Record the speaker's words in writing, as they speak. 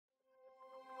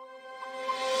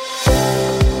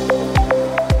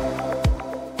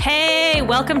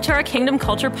Welcome to our Kingdom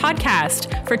Culture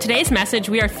podcast. For today's message,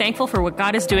 we are thankful for what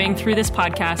God is doing through this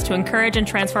podcast to encourage and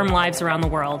transform lives around the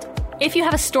world. If you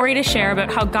have a story to share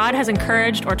about how God has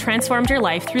encouraged or transformed your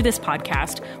life through this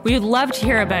podcast, we would love to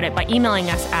hear about it by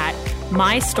emailing us at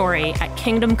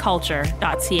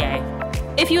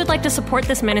mystory@kingdomculture.ca. If you would like to support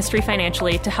this ministry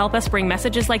financially to help us bring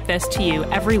messages like this to you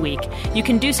every week, you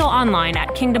can do so online at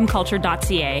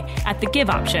kingdomculture.ca at the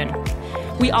Give option.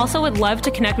 We also would love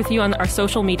to connect with you on our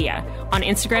social media, on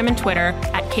Instagram and Twitter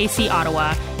at KC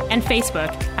Ottawa, and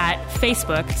Facebook at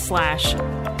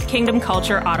Facebook/Kingdom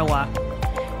Culture Ottawa.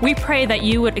 We pray that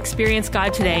you would experience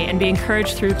God today and be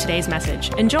encouraged through today's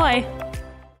message. Enjoy!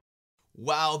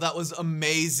 Wow, that was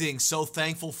amazing. So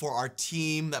thankful for our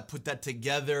team that put that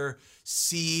together.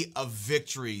 See a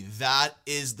victory. That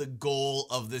is the goal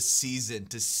of this season,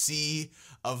 to see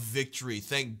a victory.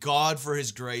 Thank God for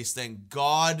His grace. Thank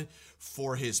God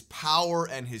for His power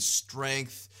and His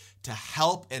strength to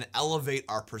help and elevate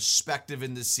our perspective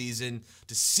in this season,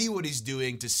 to see what He's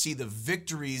doing, to see the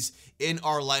victories in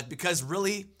our life, because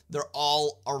really, they're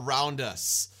all around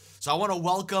us. So I want to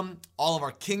welcome all of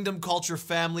our Kingdom Culture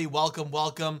family. Welcome,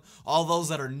 welcome. All those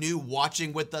that are new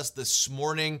watching with us this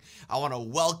morning, I want to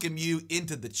welcome you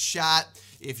into the chat.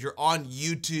 If you're on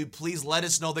YouTube, please let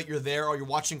us know that you're there, or you're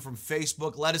watching from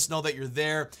Facebook. Let us know that you're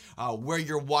there, where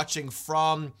you're watching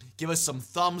from. Give us some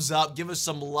thumbs up. Give us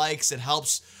some likes. It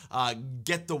helps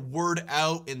get the word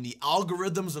out in the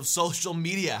algorithms of social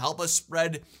media. Help us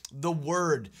spread the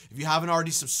word. If you haven't already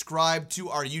subscribed to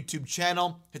our YouTube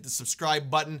channel, hit the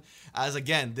subscribe button, as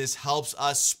again, this helps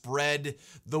us spread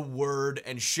the word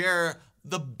and share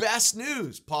the best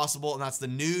news possible, and that's the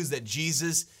news that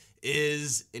Jesus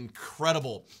is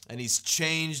incredible and He's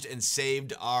changed and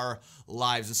saved our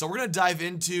lives. And so we're going to dive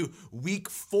into week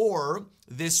 4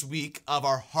 this week of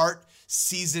our Heart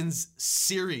Seasons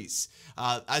series.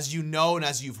 As you know, and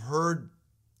as you've heard,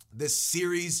 this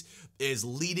series is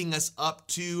leading us up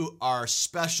to our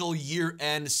special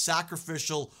year-end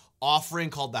sacrificial offering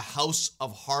called the House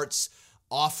of Hearts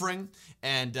offering.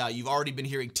 And you've already been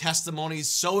hearing testimonies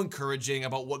so encouraging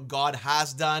about what God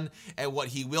has done and what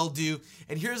He will do.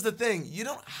 And here's the thing, you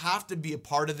don't have to be a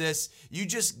part of this. You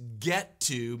just get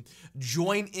to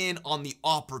join in on the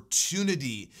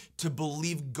opportunity to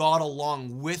believe God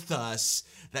along with us,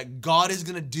 that God is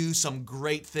going to do some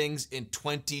great things in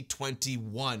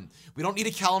 2021. We don't need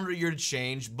a calendar year to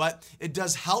change, but it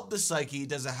does help the psyche. It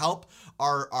does help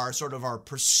our sort of our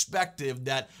perspective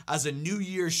that as a new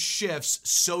year shifts,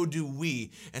 so do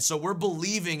we. And so we're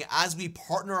believing, as we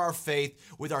partner our faith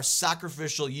with our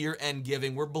sacrificial year-end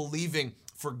giving, we're believing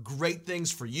for great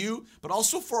things for you, but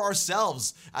also for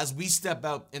ourselves as we step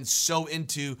out and sow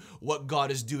into what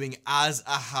God is doing as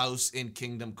a house in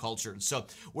Kingdom Culture. So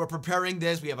we're preparing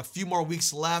this. We have a few more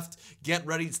weeks left. Get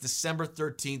ready. It's December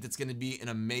 13th. It's going to be an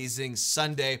amazing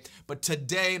Sunday. But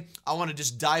today, I want to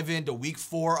just dive into week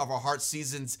 4 of our Heart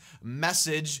Seasons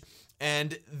message.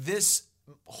 And this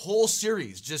whole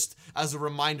series, just as a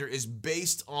reminder, is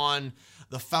based on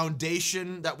the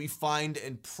foundation that we find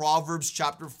in Proverbs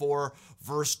chapter 4,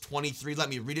 verse 23. Let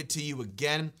me read it to you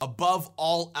again. Above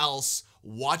all else,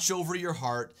 watch over your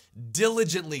heart,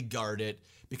 diligently guard it,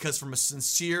 because from a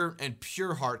sincere and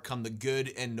pure heart come the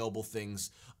good and noble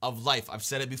things of life. I've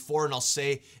said it before and I'll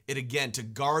say it again. To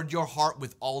guard your heart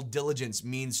with all diligence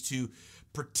means to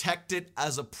protect it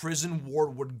as a prison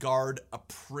ward would guard a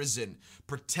prison.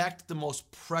 Protect the most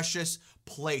precious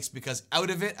place, because out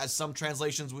of it, as some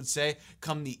translations would say,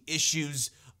 come the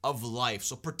issues of life.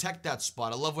 So protect that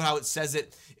spot. I love how it says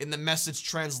it in the Message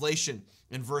translation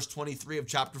in verse 23 of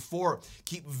chapter 4.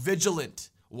 Keep vigilant.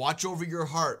 Watch over your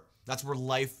heart. That's where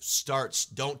life starts.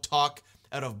 Don't talk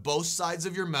out of both sides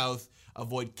of your mouth.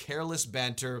 Avoid careless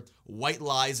banter, white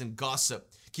lies, and gossip.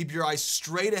 Keep your eyes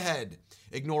straight ahead.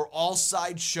 Ignore all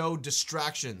sideshow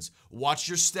distractions. Watch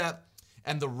your step,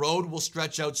 and the road will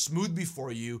stretch out smooth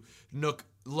before you.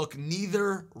 Look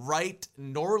neither right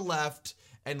nor left,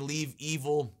 and leave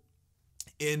evil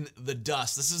in the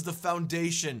dust. This is the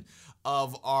foundation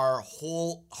of our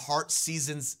whole Heart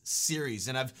Seasons series.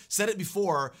 And I've said it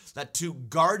before, that to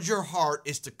guard your heart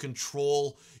is to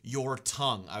control your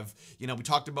tongue. We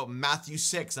talked about Matthew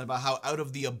 6 and about how out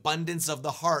of the abundance of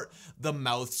the heart, the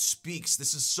mouth speaks.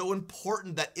 This is so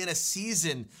important that in a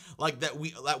season like that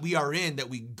we are in, that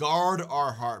we guard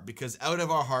our heart, because out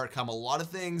of our heart come a lot of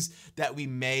things that we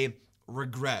may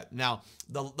regret. Now,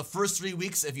 the first 3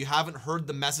 weeks, if you haven't heard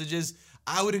the messages,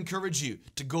 I would encourage you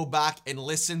to go back and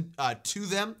listen to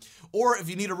them. Or if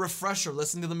you need a refresher,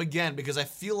 listen to them again, because I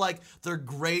feel like they're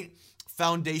great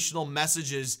foundational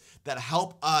messages that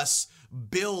help us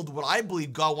build what I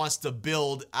believe God wants to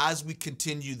build as we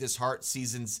continue this Heart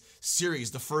Seasons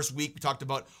series. The first week we talked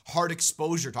about heart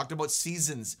exposure, talked about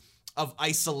seasons of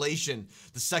isolation.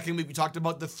 The second week we talked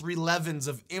about the 3 leavens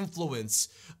of influence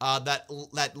that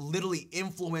literally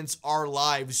influence our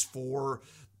lives for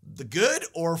the good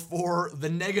or for the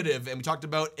negative. And we talked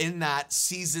about in that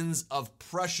seasons of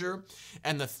pressure.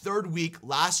 And the third week,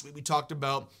 last week, we talked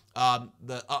about on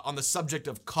the subject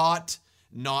of caught,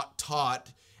 not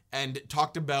taught, and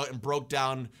talked about and broke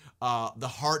down the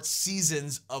heart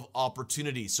seasons of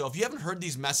opportunity. So if you haven't heard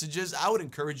these messages, I would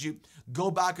encourage you,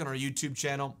 go back on our YouTube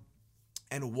channel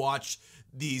and watch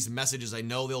these messages. I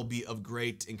know they'll be of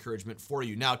great encouragement for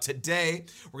you. Now, today,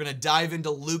 we're going to dive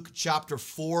into Luke chapter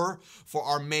 4 for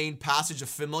our main passage, a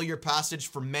familiar passage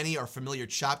for many, or familiar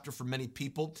chapter for many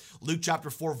people. Luke chapter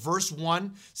 4, verse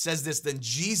 1 says this, "Then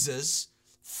Jesus,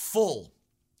 full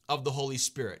of the Holy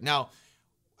Spirit." Now,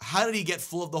 how did he get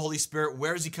full of the Holy Spirit?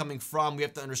 Where is he coming from? We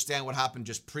have to understand what happened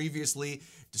just previously,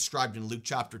 described in Luke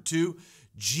chapter 2.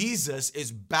 Jesus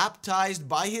is baptized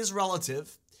by his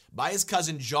relative, by his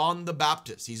cousin John the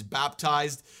Baptist. He's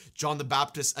baptized. John the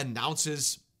Baptist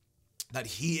announces that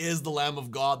he is the Lamb of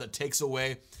God that takes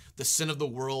away the sin of the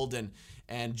world.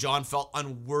 And John felt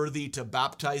unworthy to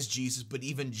baptize Jesus, but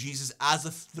even Jesus, as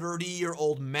a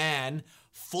 30-year-old man,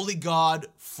 fully God,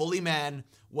 fully man,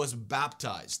 was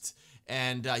baptized.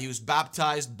 And he was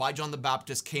baptized by John the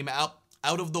Baptist, came out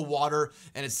of the water,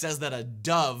 and it says that a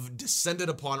dove descended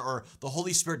upon, or the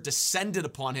Holy Spirit descended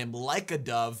upon him like a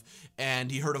dove,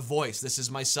 and he heard a voice, "This is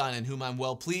my son in whom I'm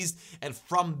well pleased." And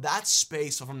from that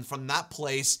space, from that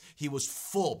place, he was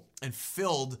full and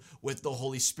filled with the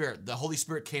Holy Spirit. The Holy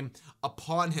Spirit came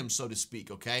upon him, so to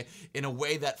speak, okay, in a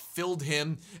way that filled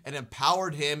him and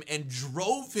empowered him and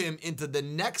drove him into the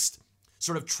next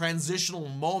sort of transitional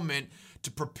moment to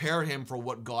prepare him for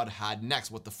what God had next,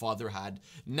 what the Father had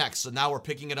next. So now we're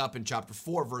picking it up in chapter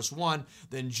 4, verse 1.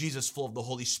 "Then Jesus, full of the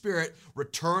Holy Spirit,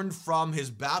 returned from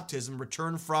his baptism,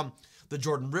 returned from the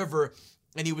Jordan River,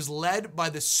 and he was led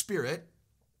by the Spirit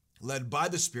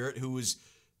who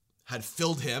had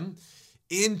filled him,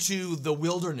 into the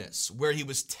wilderness, where he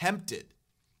was tempted."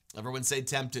 Everyone say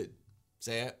tempted.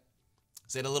 Say it.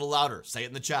 Say it a little louder. Say it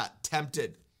in the chat.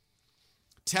 Tempted.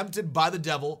 Tempted by the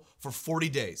devil for 40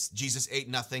 days. Jesus ate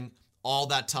nothing all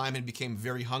that time and became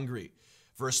very hungry.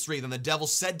 Verse 3, "Then the devil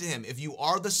said to him, 'If you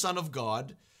are the Son of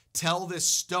God, tell this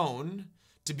stone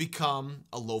to become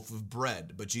a loaf of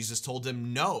bread.' But Jesus told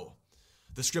him, 'No.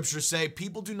 The scriptures say,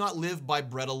 people do not live by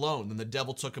bread alone.' Then the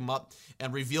devil took him up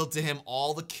and revealed to him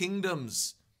all the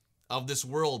kingdoms of this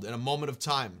world in a moment of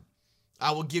time.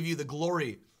 'I will give you the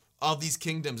glory of these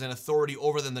kingdoms and authority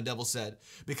over them,' the devil said,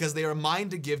 'because they are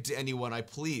mine to give to anyone I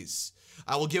please.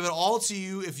 I will give it all to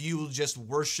you if you will just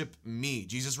worship me.'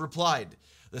 Jesus replied,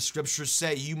 'The scriptures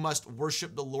say you must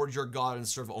worship the Lord your God and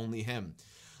serve only him.'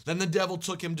 Then the devil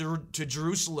took him to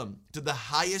Jerusalem, to the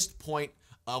highest point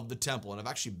of the temple." And I've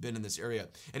actually been in this area.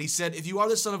 "And he said, 'If you are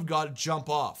the Son of God, jump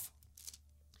off.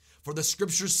 For the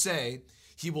scriptures say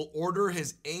he will order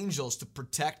his angels to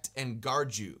protect and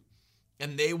guard you,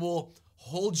 and they will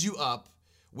hold you up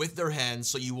with their hands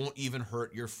so you won't even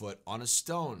hurt your foot on a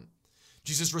stone.'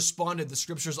 Jesus responded, 'The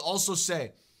scriptures also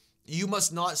say, you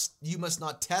must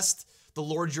not test the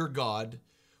Lord your God.'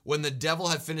 When the devil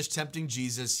had finished tempting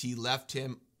Jesus, he left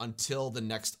him until the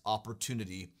next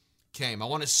opportunity came." I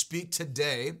want to speak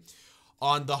today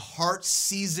on the heart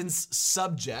seasons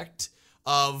subject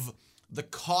of the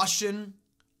caution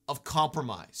of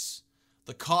compromise.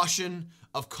 The caution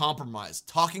of compromise.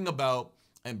 Talking about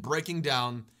and breaking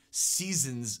down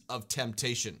seasons of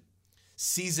temptation.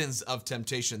 Seasons of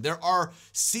temptation. There are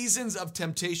seasons of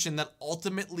temptation that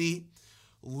ultimately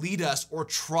lead us, or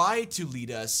try to lead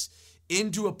us,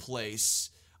 into a place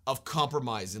of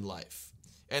compromise in life.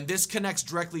 And this connects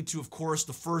directly to, of course,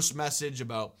 the first message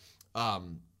about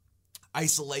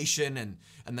isolation, and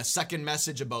the second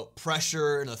message about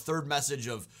pressure, and the third message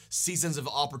of seasons of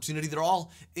opportunity. They're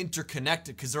all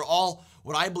interconnected because they're all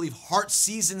what I believe heart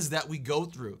seasons that we go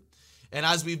through. And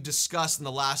as we've discussed in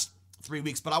the last 3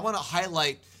 weeks, but I want to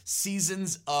highlight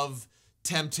seasons of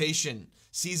temptation.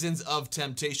 Seasons of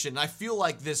temptation. And I feel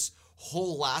like this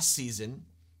whole last season,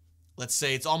 let's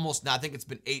say it's almost now, I think it's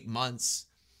been 8 months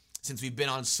since we've been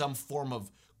on some form of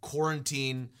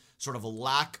quarantine, sort of a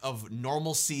lack of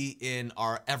normalcy in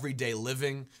our everyday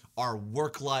living, our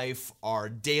work life, our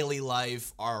daily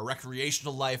life, our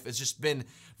recreational life. It's just been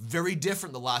very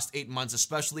different the last 8 months,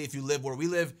 especially if you live where we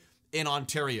live in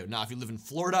Ontario. Now, if you live in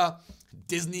Florida,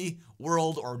 Disney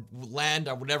World or Land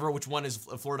or whatever, which one is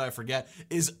Florida, I forget,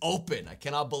 is open. I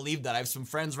cannot believe that. I have some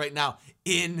friends right now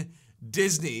in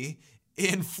Disney,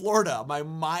 in Florida. My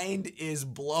mind is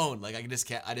blown. Like I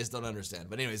just don't understand.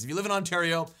 But anyways, if you live in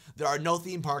Ontario, there are no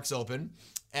theme parks open.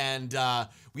 And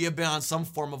we have been on some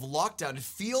form of lockdown. It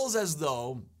feels as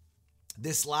though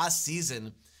this last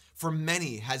season for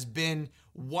many has been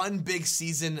one big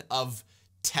season of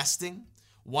testing,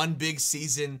 one big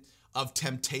season of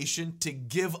temptation to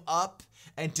give up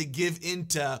and to give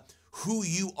into who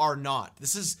you are not.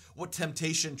 This is what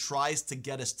temptation tries to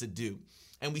get us to do.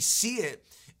 And we see it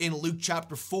in Luke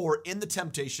chapter 4 in the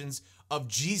temptations of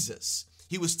Jesus.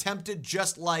 He was tempted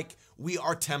just like we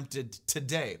are tempted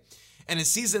today. And in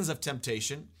seasons of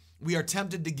temptation, we are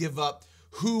tempted to give up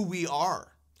who we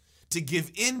are, to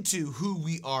give into who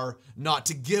we are not,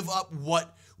 to give up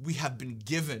what we have been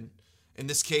given, in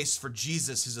this case for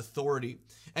Jesus, his authority,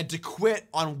 and to quit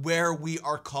on where we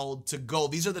are called to go.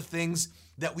 These are the things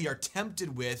that we are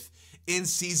tempted with in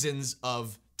seasons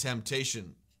of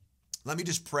temptation. Let me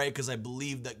just pray, because I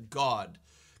believe that God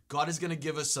is going to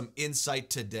give us some insight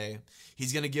today.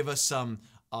 He's going to give us some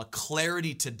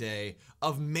clarity today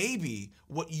of maybe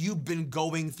what you've been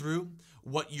going through,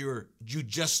 what you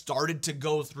just started to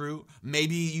go through,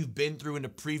 maybe you've been through in a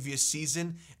previous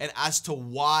season, and as to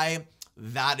why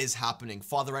that is happening.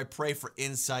 Father, I pray for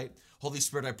insight. Holy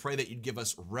Spirit, I pray that you'd give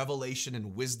us revelation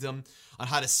and wisdom on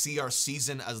how to see our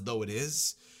season as though it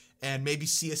is, and maybe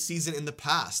see a season in the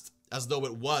past as though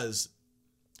it was,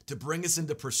 to bring us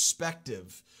into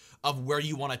perspective of where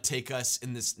you want to take us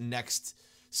in this next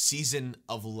season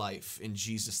of life, in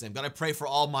Jesus' name. God, I pray for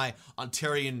all my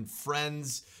Ontarian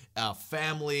friends,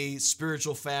 family,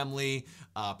 spiritual family,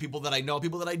 people that I know,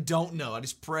 people that I don't know. I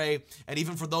just pray, and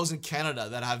even for those in Canada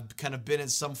that have kind of been in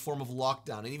some form of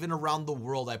lockdown, and even around the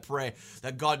world, I pray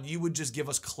that God, you would just give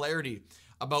us clarity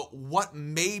about what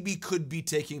maybe could be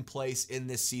taking place in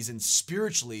this season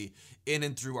spiritually in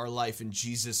and through our life, in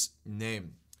Jesus'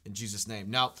 name. In Jesus'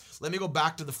 name. Now, let me go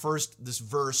back to this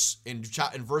verse in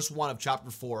verse 1 of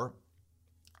chapter 4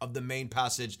 of the main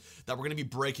passage that we're going to be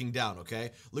breaking down,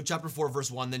 okay? Luke chapter 4, verse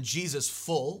 1, then Jesus,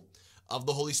 full of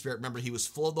the Holy Spirit, remember, he was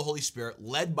full of the Holy Spirit,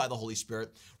 led by the Holy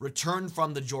Spirit, returned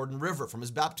from the Jordan River, from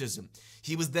his baptism.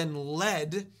 He was then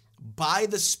led by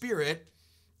the Spirit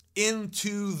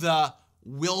into the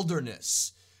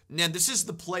wilderness. Now, this is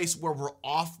the place where we're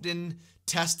often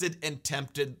tested and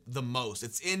tempted the most.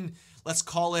 It's in, let's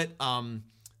call it,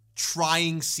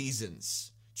 trying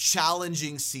seasons,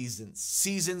 challenging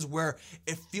seasons where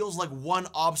it feels like one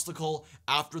obstacle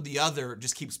after the other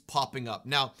just keeps popping up.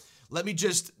 Now, let me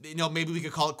just, maybe we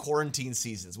could call it quarantine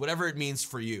seasons, whatever it means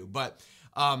for you. But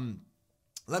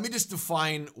let me just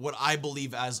define what I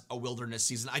believe as a wilderness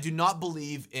season. I do not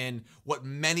believe in what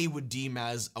many would deem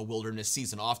as a wilderness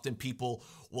season. Often people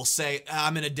will say,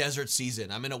 I'm in a desert season,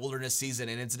 I'm in a wilderness season,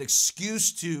 and it's an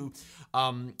excuse to,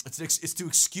 it's to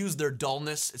excuse their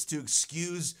dullness, it's to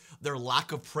excuse their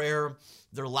lack of prayer,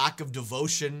 their lack of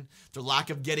devotion, their lack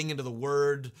of getting into the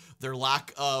word, their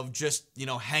lack of just,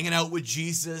 hanging out with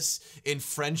Jesus in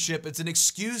friendship. It's an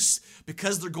excuse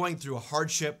because they're going through a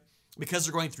hardship, because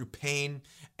they're going through pain,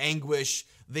 anguish.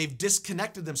 They've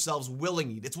disconnected themselves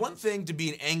willingly. It's one thing to be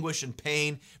in anguish and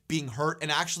pain, being hurt,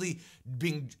 and actually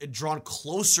being drawn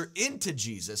closer into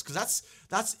Jesus, because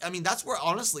that's where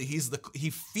honestly he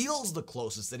feels the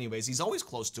closest anyways. He's always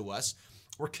close to us.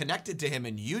 We're connected to him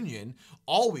in union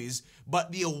always,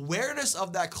 but the awareness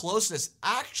of that closeness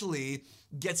actually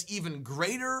gets even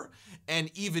greater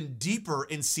and even deeper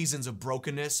in seasons of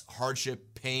brokenness,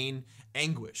 hardship, pain,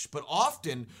 anguish. But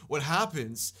often what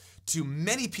happens to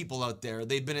many people out there,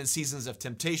 they've been in seasons of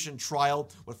temptation,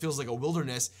 trial, what feels like a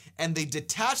wilderness, and they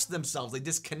detach themselves, they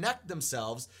disconnect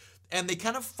themselves, and they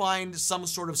kind of find some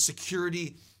sort of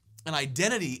security and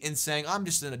identity in saying, I'm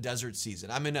just in a desert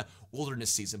season, I'm in a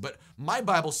wilderness season. But my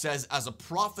Bible says, as a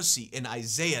prophecy in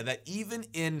Isaiah, that even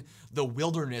in the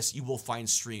wilderness you will find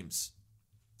streams.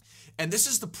 And this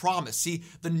is the promise. See,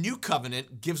 the new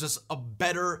covenant gives us a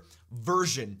better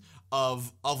version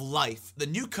of life. The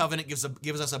new covenant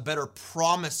gives us a better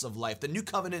promise of life. The new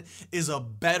covenant is a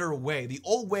better way. The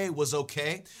old way was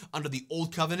okay under the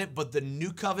old covenant, but the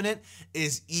new covenant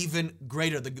is even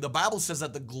greater. The Bible says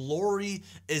that the glory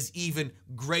is even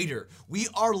greater. We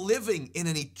are living in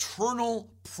an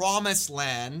eternal promised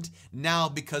land now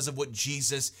because of what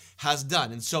Jesus has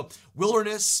done. And so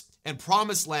wilderness and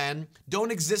promised land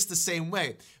don't exist the same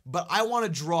way. But I want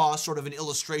to draw sort of an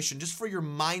illustration just for your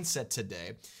mindset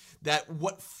today, that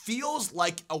what feels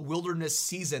like a wilderness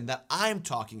season that I'm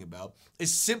talking about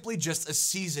is simply just a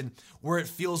season where it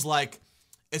feels like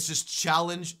it's just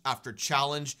challenge after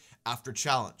challenge after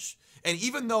challenge. And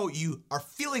even though you are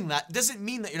feeling that, doesn't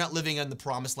mean that you're not living in the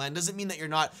promised land, doesn't mean that you're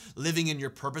not living in your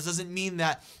purpose, doesn't mean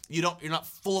that you're not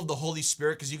full of the Holy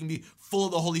Spirit, because you can be full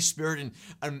of the Holy Spirit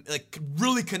and like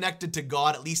really connected to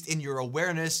God, at least in your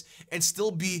awareness, and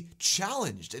still be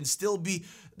challenged and still be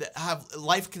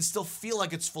life can still feel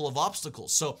like it's full of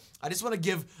obstacles. So I just want to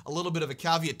give a little bit of a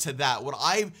caveat to that, what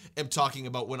I am talking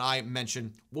about when I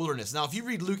mention wilderness. Now, if you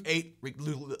read Luke 8,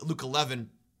 Luke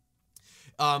 11,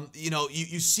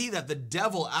 you see that the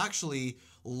devil actually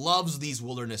loves these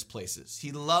wilderness places.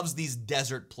 He loves these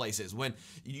desert places. When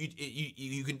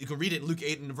you can read it in Luke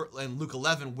 8 and Luke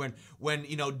 11, when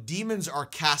demons are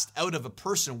cast out of a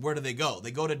person, where do they go? They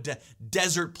go to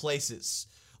desert places.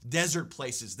 The desert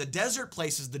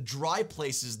places, the dry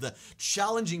places, the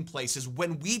challenging places.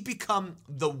 When we become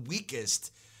the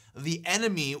weakest, the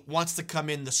enemy wants to come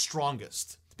in the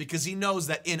strongest, because he knows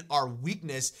that in our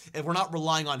weakness, if we're not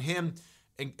relying on him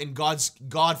and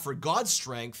God for God's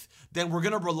strength, then we're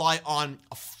going to rely on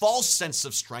a false sense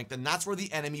of strength, and that's where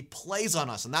the enemy plays on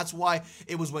us. And that's why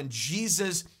it was when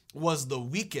Jesus was the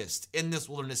weakest in this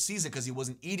wilderness season, because he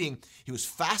wasn't eating. He was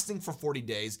fasting for 40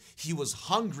 days. He was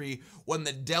hungry when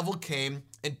the devil came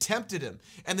and tempted him.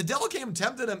 And the devil came and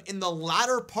tempted him in the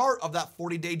latter part of that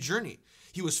 40-day journey.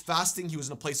 He was fasting. He was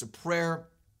in a place of prayer,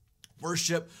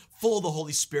 worship, full of the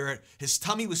Holy Spirit. His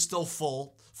tummy was still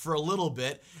full for a little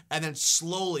bit, and then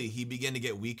slowly he began to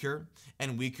get weaker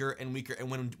and weaker and weaker.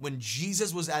 And when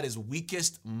Jesus was at his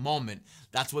weakest moment,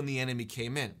 that's when the enemy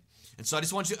came in. And so I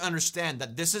just want you to understand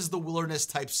that this is the wilderness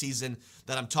type season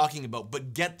that I'm talking about.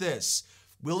 But get this,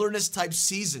 wilderness type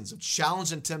seasons of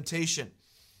challenge and temptation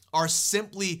are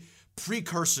simply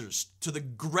precursors to the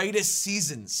greatest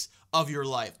seasons of your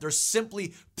life. They're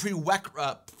simply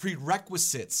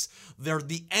prerequisites. They're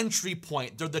the entry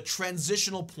point. They're the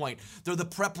transitional point. They're the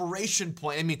preparation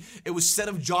point. I mean, it was said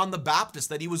of John the Baptist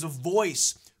that he was a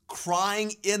voice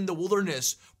crying in the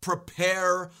wilderness,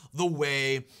 prepare the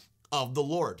way of the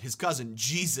Lord. His cousin,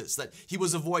 Jesus, that he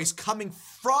was a voice coming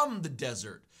from the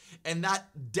desert. And that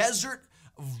desert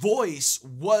voice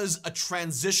was a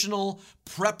transitional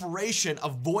preparation, a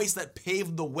voice that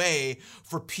paved the way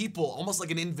for people, almost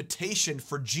like an invitation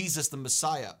for Jesus the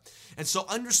Messiah. And so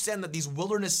understand that these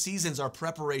wilderness seasons are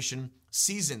preparation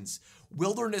seasons.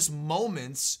 Wilderness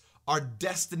moments are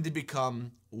destined to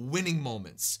become winning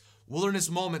moments. Wilderness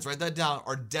moments, write that down,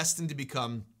 are destined to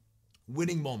become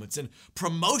winning moments, and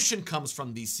promotion comes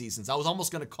from these seasons. I was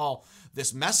almost going to call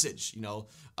this message,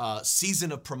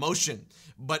 season of promotion,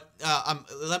 but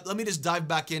let me just dive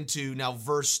back into now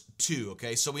verse 2.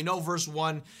 Okay, so we know verse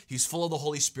 1, he's full of the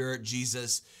Holy Spirit,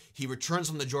 Jesus. He returns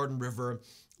from the Jordan River,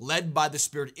 led by the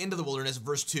Spirit into the wilderness.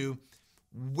 Verse 2,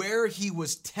 where he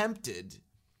was tempted,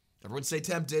 everyone say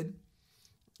tempted,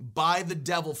 by the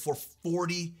devil for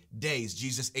 40 days.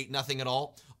 Jesus ate nothing at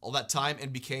all that time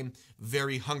and became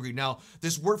very hungry. Now,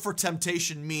 this word for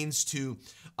temptation means to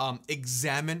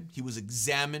examine. He was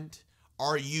examined.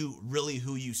 Are you really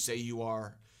who you say you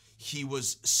are? He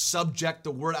was subject. The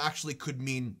word actually could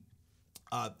mean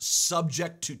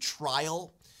subject to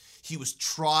trial. He was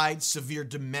tried. Severe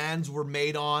demands were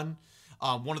made on.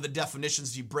 One of the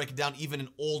definitions, if you break it down, even in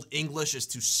Old English, is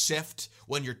to sift.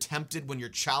 When you're tempted, when you're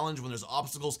challenged, when there's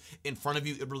obstacles in front of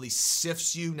you, it really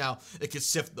sifts you. Now, it could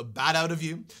sift the bad out of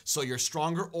you, so you're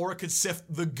stronger, or it could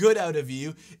sift the good out of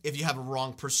you if you have a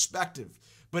wrong perspective.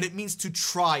 But it means to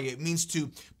try. It means to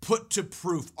put to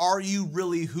proof. Are you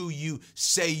really who you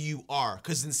say you are?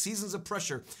 Because in seasons of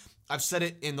pressure, I've said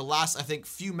it in the last, I think,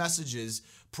 few messages,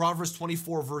 Proverbs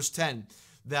 24, verse 10,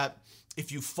 that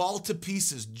if you fall to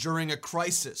pieces during a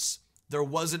crisis, there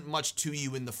wasn't much to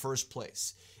you in the first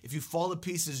place. If you fall to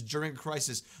pieces during a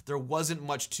crisis, there wasn't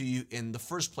much to you in the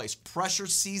first place. Pressure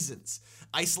seasons,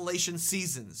 isolation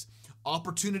seasons,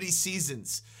 opportunity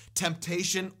seasons,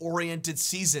 temptation-oriented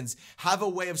seasons have a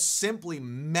way of simply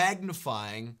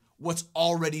magnifying what's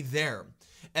already there.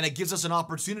 And it gives us an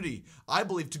opportunity, I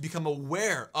believe, to become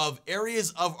aware of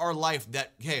areas of our life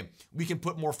that, hey, we can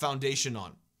put more foundation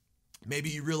on.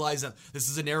 Maybe you realize that this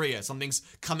is an area, something's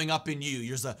coming up in you.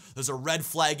 There's a red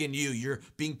flag in you. You're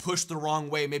being pushed the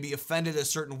wrong way, maybe offended a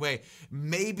certain way.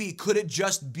 Maybe could it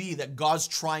just be that God's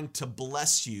trying to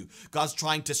bless you? God's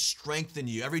trying to strengthen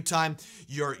you. Every time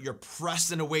you're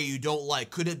pressed in a way you don't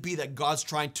like, could it be that God's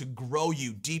trying to grow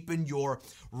you, deepen your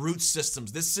root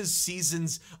systems? This is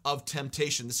seasons of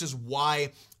temptation. This is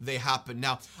why they happen.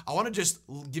 Now, I want to just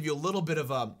give you a little bit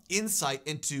of insight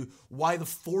into why the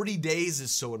 40 days is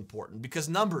so important, because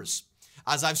numbers,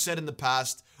 as I've said in the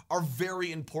past, are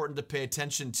very important to pay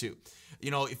attention to.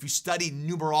 If you study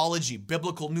numerology,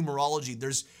 biblical numerology,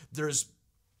 there's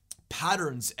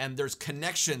patterns and there's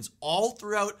connections all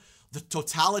throughout the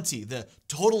totality, the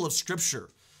total of Scripture,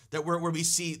 that where we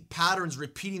see patterns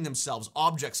repeating themselves,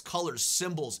 objects, colors,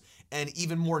 symbols, and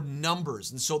even more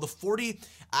numbers. And so the 40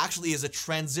 actually is a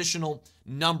transitional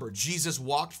number. Jesus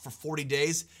walked for 40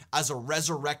 days as a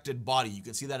resurrected body. You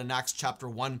can see that in Acts chapter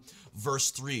 1,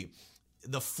 verse 3.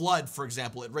 The flood, for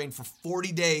example, it rained for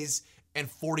 40 days and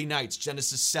 40 nights,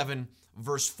 Genesis 7,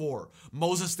 verse 4.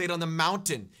 Moses stayed on the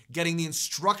mountain getting the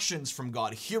instructions from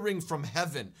God, hearing from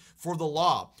heaven for the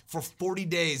law for 40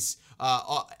 days,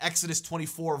 Exodus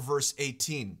 24, verse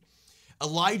 18.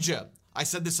 Elijah, I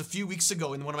said this a few weeks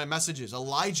ago in one of my messages,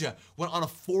 Elijah went on a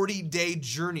 40-day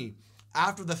journey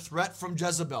after the threat from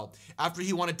Jezebel, after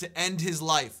he wanted to end his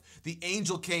life. The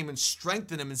angel came and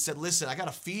strengthened him and said, listen, I got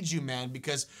to feed you, man,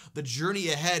 because the journey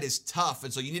ahead is tough.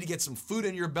 And so you need to get some food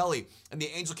in your belly. And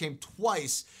the angel came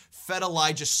twice, fed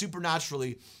Elijah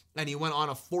supernaturally, and he went on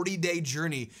a 40-day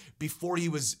journey before he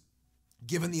was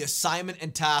given the assignment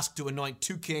and task to anoint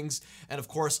 2 kings. And of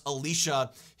course,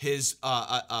 Elisha, his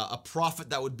a prophet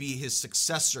that would be his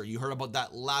successor. You heard about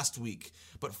that last week.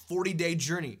 But 40-day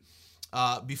journey.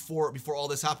 Before all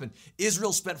this happened.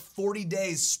 Israel spent 40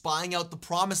 days spying out the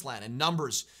promised land in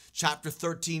Numbers chapter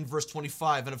 13, verse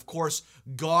 25. And of course,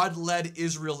 God led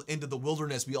Israel into the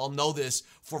wilderness. We all know this,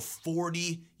 for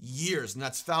 40 years. And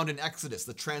that's found in Exodus,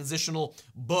 the transitional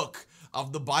book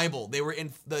of the Bible. They were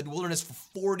in the wilderness for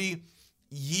 40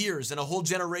 years and a whole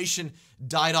generation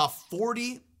died off.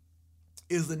 40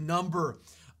 is the number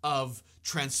of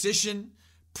transition,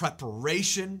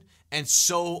 preparation, and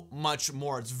so much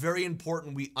more. It's very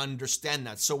important we understand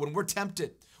that. So when we're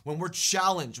tempted, when we're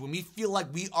challenged, when we feel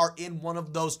like we are in one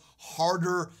of those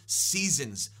harder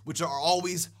seasons, which are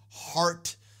always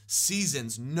heart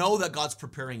seasons, know that God's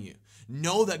preparing you.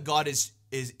 Know that God is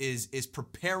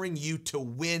preparing you to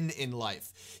win in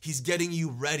life. He's getting you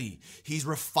ready. He's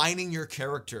refining your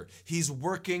character. He's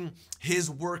working his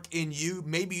work in you.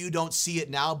 Maybe you don't see it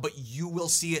now, but you will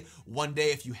see it one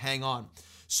day if you hang on.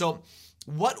 So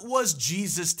what was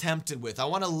Jesus tempted with? I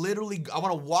want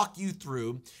to walk you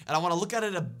through, and I want to look at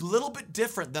it a little bit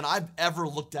different than I've ever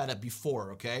looked at it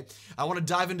before, okay? I want to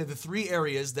dive into the 3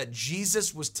 areas that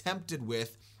Jesus was tempted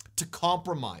with to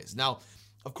compromise. Now,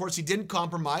 of course, he didn't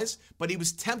compromise, but he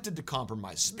was tempted to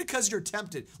compromise. Just because you're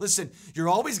tempted, listen, you're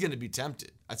always going to be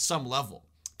tempted at some level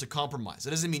to compromise. It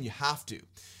doesn't mean you have to.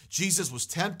 Jesus was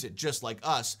tempted just like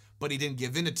us, but he didn't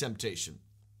give in to temptation.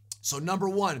 So number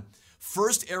 1,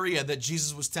 first area that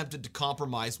Jesus was tempted to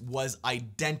compromise was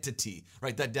identity.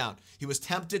 Write that down. He was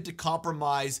tempted to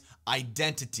compromise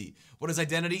identity. What is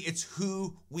identity? It's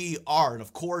who we are. And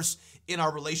of course, in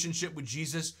our relationship with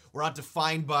Jesus, we're not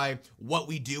defined by what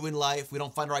we do in life. We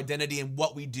don't find our identity in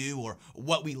what we do or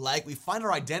what we like. We find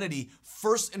our identity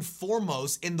first and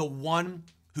foremost in the one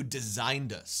who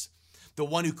designed us, the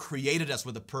one who created us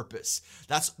with a purpose.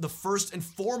 That's the first and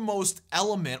foremost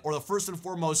element, or the first and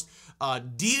foremost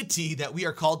deity that we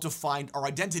are called to find our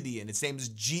identity in. Its name is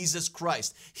Jesus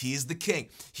Christ. He is the King.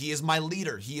 He is my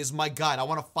leader. He is my guide. I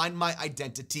want to find my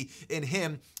identity in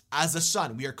him as a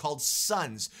son. We are called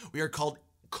sons. We are called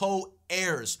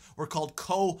co-heirs. We're called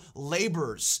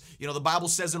co-laborers. You know, the Bible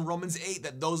says in Romans 8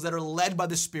 that those that are led by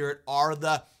the Spirit are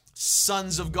the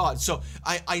sons of God. So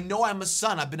I know I'm a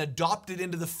son. I've been adopted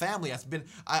into the family.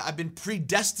 I've been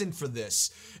predestined for this.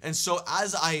 And so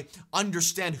as I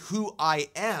understand who I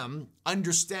am,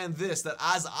 understand this, that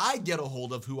as I get a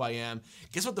hold of who I am,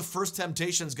 guess what the first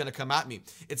temptation is going to come at me?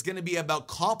 It's going to be about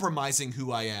compromising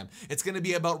who I am. It's going to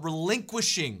be about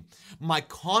relinquishing my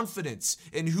confidence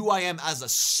in who I am as a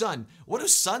son. What do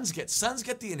sons get? Sons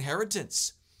get the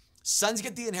inheritance. Sons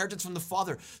get the inheritance from the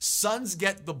Father. Sons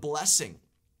get the blessing.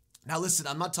 Now listen,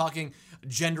 I'm not talking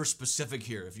gender specific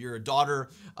here. If you're a daughter,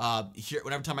 here,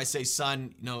 whenever time I say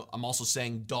son, you know, I'm also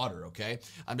saying daughter, okay?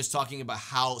 I'm just talking about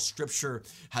how Scripture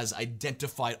has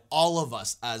identified all of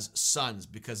us as sons,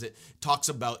 because it talks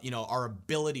about, you know, our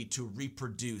ability to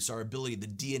reproduce, our ability, the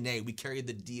DNA. We carry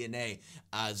the DNA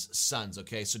as sons,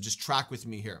 okay? So just track with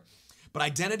me here. But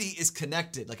identity is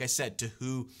connected, like I said, to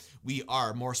who we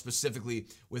are, more specifically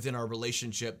within our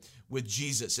relationship with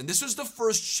Jesus. And this was the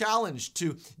first challenge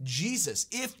to Jesus.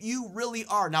 If you really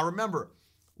are, now remember,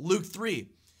 Luke 3,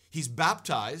 he's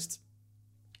baptized,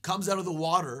 comes out of the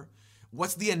water.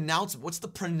 What's the announcement? What's the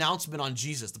pronouncement on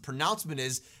Jesus? The pronouncement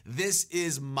is, this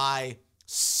is my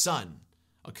son.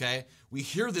 Okay, we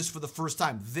hear this for the first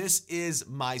time. This is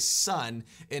my son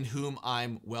in whom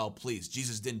I'm well pleased.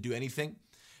 Jesus didn't do anything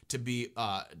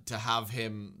to have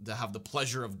the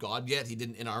pleasure of God yet. He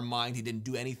didn't, in our mind, he didn't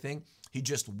do anything. He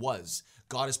just was.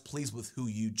 God is pleased with who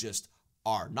you just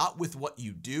are, not with what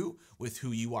you do, with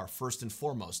who you are first and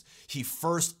foremost. He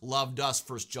first loved us,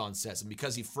 1 John says, and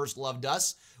because he first loved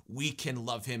us, we can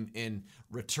love him in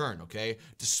return, okay?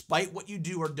 Despite what you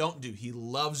do or don't do, he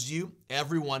loves you,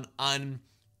 everyone,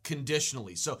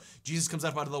 unconditionally. So Jesus comes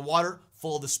up out of the water,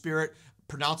 full of the Spirit.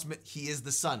 Pronouncement, he is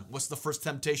the Son. What's the first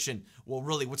temptation? Well,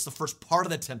 really, what's the first part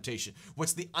of the temptation?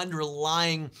 What's the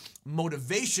underlying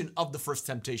motivation of the first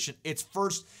temptation? It's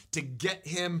first to get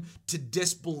him to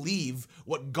disbelieve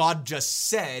what God just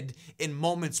said in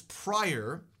moments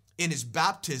prior in his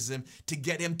baptism, to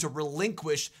get him to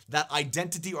relinquish that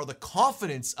identity or the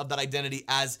confidence of that identity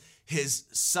as his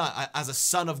son, as a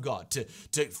son of God, to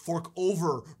fork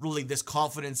over really this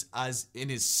confidence as in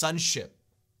his sonship.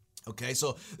 Okay,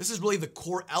 so this is really the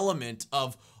core element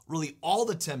of really all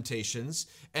the temptations,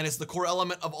 and it's the core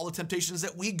element of all the temptations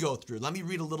that we go through. Let me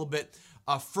read a little bit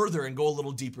further and go a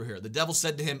little deeper here. The devil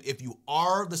said to him, if you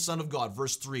are the Son of God,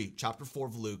 verse 3, chapter 4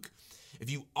 of Luke,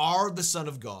 if you are the Son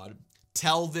of God,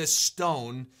 tell this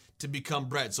stone to become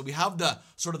bread. So we have the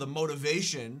sort of the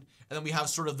motivation, and then we have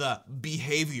sort of the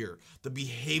behavior, the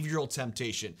behavioral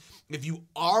temptation. If you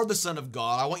are the Son of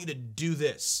God, I want you to do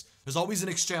this. There's always an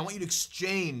exchange. I want you to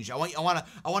exchange. I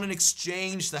want an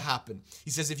exchange to happen. He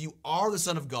says, if you are the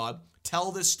Son of God,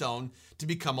 tell this stone to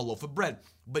become a loaf of bread.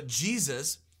 But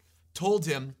Jesus told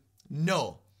him,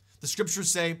 no. The scriptures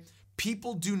say,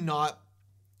 people do not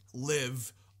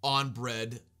live on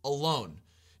bread alone.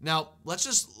 Now, let's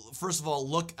just, first of all,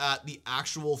 look at the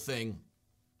actual thing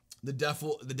the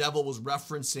devil was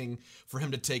referencing for him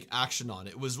to take action on.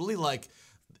 It was really like,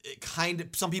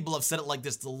 some people have said it like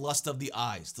this, the lust of the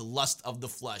eyes, the lust of the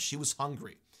flesh. He was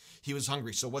hungry.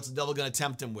 So what's the devil going to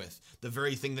tempt him with? The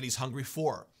very thing that he's hungry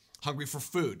for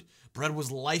food. Bread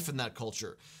was life in that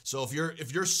culture. So if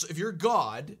you're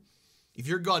God,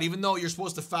 even though you're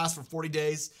supposed to fast for 40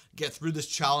 days, get through this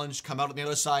challenge, come out on the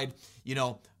other side,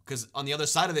 because on the other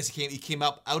side of this, he came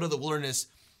up out of the wilderness,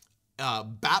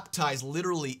 baptized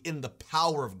literally in the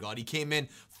power of God. He came in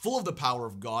full of the power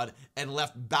of God and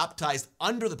left baptized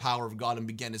under the power of God and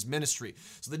began his ministry.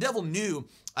 So the devil knew,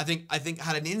 I think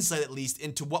had an insight at least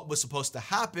into what was supposed to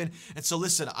happen. And so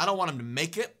listen, I don't want him to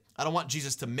make it. I don't want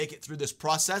Jesus to make it through this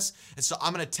process. And so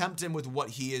I'm going to tempt him with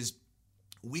what he is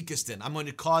weakest in. I'm going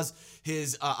to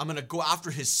I'm going to go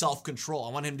after his self-control.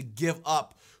 I want him to give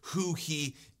up who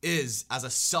he is as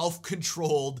a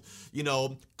self-controlled,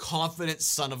 confident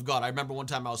son of God. I remember one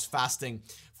time I was fasting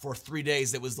for 3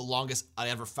 days. It was the longest I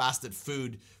ever fasted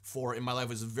food for in my life. It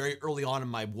was very early on in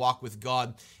my walk with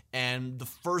God. And the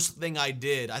first thing I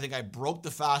did, I think I broke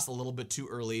the fast a little bit too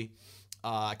early.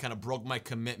 I kind of broke my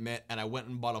commitment, and I went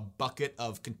and bought a bucket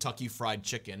of Kentucky Fried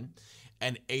Chicken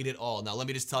and ate it all. Now, let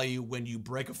me just tell you, when you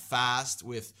break a fast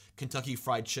with Kentucky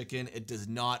Fried Chicken, it does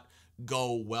not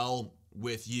go well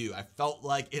with you. I felt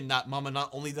like in that moment,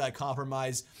 not only did I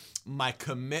compromise my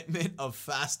commitment of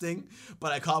fasting,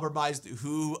 but I compromised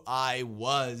who I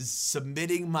was,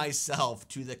 submitting myself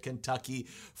to the Kentucky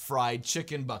Fried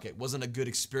Chicken bucket. It wasn't a good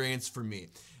experience for me.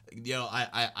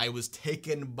 I was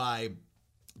taken by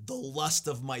the lust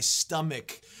of my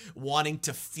stomach, wanting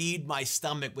to feed my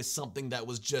stomach with something that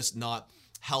was just not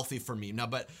healthy for me. Now,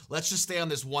 but let's just stay on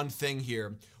this one thing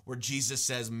here where Jesus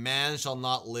says, man shall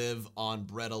not live on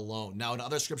bread alone. Now, in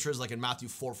other scriptures, like in Matthew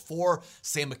 4:4,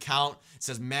 same account, it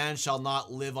says, man shall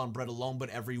not live on bread alone,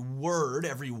 but every word,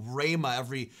 every rhema,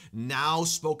 every now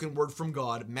spoken word from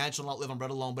God, man shall not live on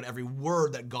bread alone, but every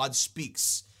word that God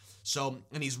speaks. So,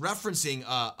 and he's referencing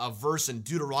a verse in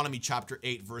Deuteronomy chapter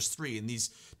 8, verse 3. In these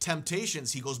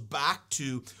temptations, he goes back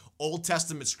to Old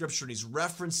Testament scripture, and he's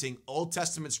referencing Old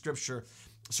Testament scripture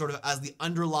sort of as the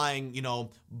underlying,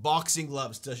 boxing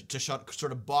gloves to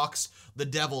sort of box the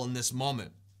devil in this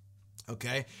moment.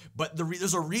 Okay? But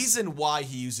there's a reason why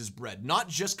he uses bread, not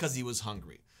just because he was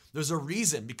hungry. There's a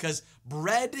reason, because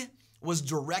bread was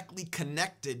directly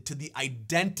connected to the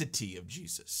identity of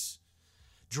Jesus,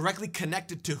 directly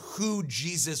connected to who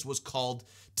Jesus was called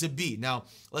to be. Now,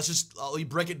 let me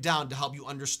break it down to help you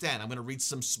understand. I'm going to read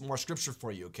some more scripture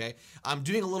for you, okay? I'm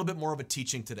doing a little bit more of a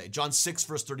teaching today. John 6,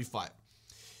 verse 35.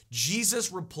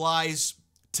 Jesus replies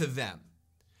to them,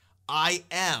 I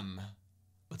am,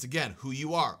 once again, who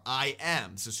you are. I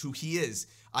am. This is who he is.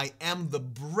 I am the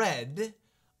bread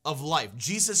of life.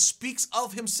 Jesus speaks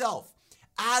of himself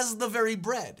as the very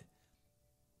bread,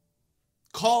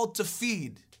 called to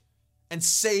feed and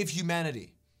save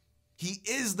humanity. He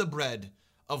is the bread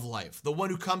of life. The one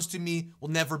who comes to me will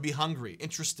never be hungry.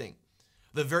 Interesting.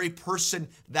 The very person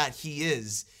that he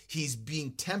is, he's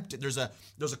being tempted. There's a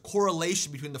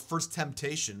correlation between the first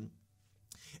temptation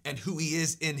and who he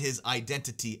is in his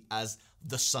identity as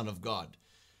the Son of God.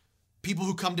 People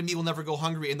who come to me will never go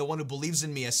hungry, and the one who believes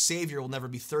in me as Savior will never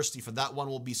be thirsty, for that one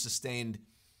will be sustained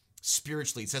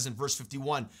spiritually. It says in verse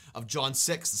 51 of John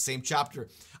 6, the same chapter,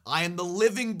 I am the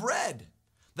living bread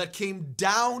that came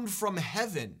down from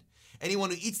heaven.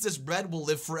 Anyone who eats this bread will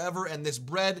live forever, and this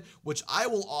bread which I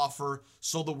will offer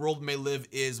so the world may live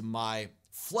is my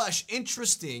flesh.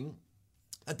 Interesting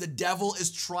that the devil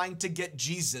is trying to get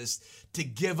Jesus to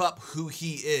give up who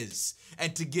he is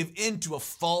and to give in to a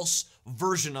false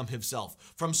version of himself,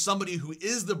 from somebody who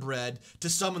is the bread to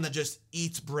someone that just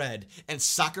eats bread and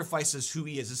sacrifices who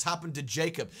he is. This happened to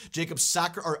Jacob.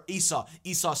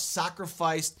 Esau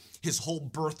sacrificed his whole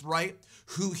birthright,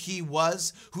 who he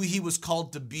was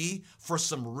called to be, for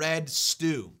some red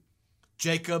stew.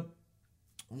 Jacob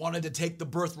wanted to take the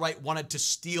birthright, wanted to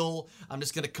steal. I'm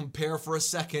just going to compare for a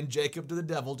second Jacob to the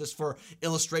devil, just for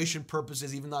illustration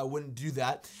purposes, even though I wouldn't do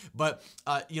that. But,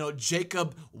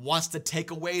 Jacob wants to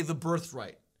take away the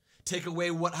birthright, take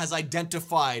away what has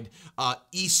identified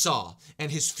Esau and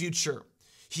his future.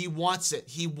 He wants it.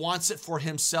 He wants it for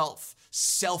himself,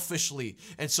 selfishly.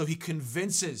 And so he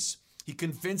convinces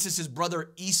his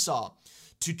brother Esau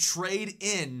to trade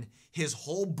in his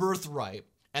whole birthright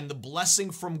and the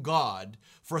blessing from God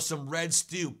for some red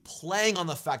stew, playing on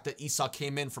the fact that Esau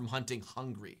came in from hunting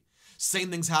hungry.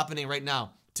 Same thing's happening right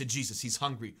now to Jesus. He's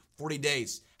hungry, 40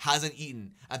 days, hasn't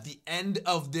eaten. At the end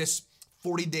of this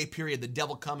 40-day period, the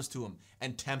devil comes to him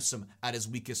and tempts him at his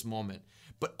weakest moment,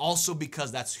 but also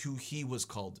because that's who he was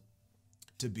called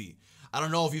to be. I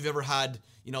don't know if you've ever had,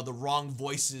 the wrong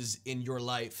voices in your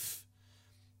life,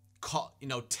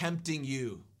 tempting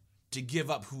you to give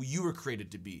up who you were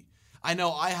created to be. I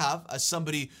know I have,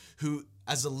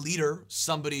 as a leader,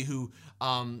 somebody who,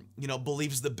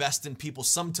 believes the best in people.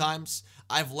 Sometimes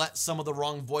I've let some of the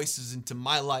wrong voices into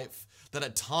my life that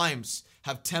at times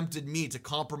have tempted me to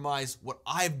compromise what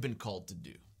I've been called to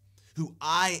do, who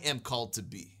I am called to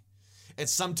be. And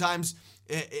sometimes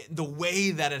the way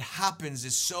that it happens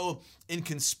is so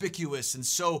inconspicuous and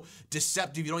so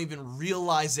deceptive, you don't even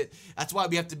realize it. That's why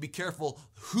we have to be careful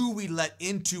who we let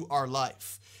into our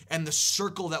life and the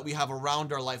circle that we have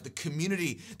around our life, the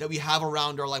community that we have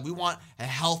around our life. We want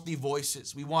healthy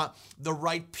voices. We want the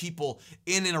right people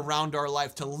in and around our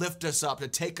life to lift us up, to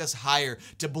take us higher,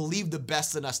 to believe the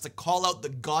best in us, to call out the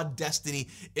God destiny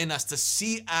in us, to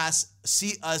see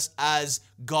us as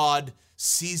God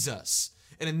sees us.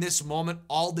 And in this moment,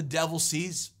 all the devil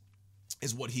sees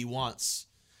is what he wants,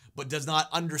 but does not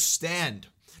understand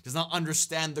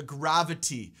the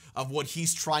gravity of what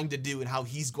he's trying to do and how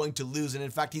he's going to lose. And in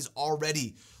fact, he's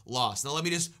already lost. Now, let me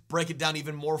just break it down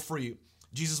even more for you.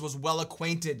 Jesus was well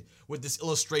acquainted with this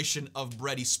illustration of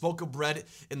bread. He spoke of bread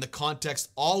in the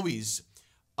context always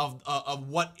of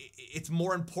what it's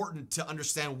more important to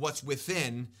understand what's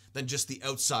within than just the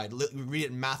outside. We read it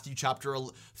in Matthew chapter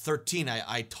 13.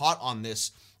 I taught on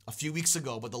this a few weeks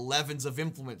ago, but the leavens of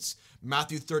influence.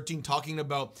 Matthew 13 talking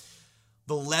about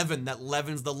the leaven that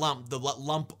leavens the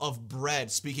lump of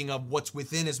bread, speaking of what's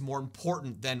within is more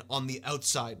important than on the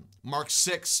outside. Mark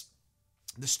 6,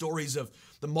 the stories of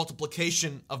the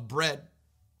multiplication of bread.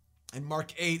 And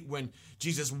Mark 8, when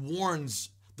Jesus warns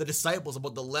the disciples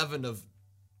about the leaven of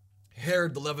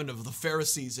Herod, the leaven of the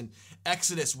Pharisees. And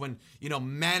Exodus, when,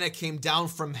 manna came down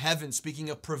from heaven, speaking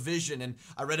of provision. And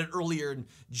I read it earlier in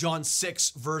John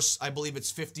 6, verse, I believe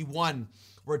it's 51,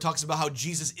 where it talks about how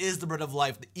Jesus is the bread of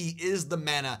life. He is the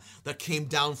manna that came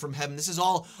down from heaven. This is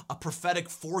all a prophetic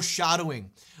foreshadowing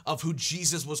of who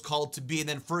Jesus was called to be. And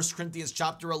then 1 Corinthians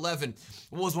chapter 11,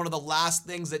 what was one of the last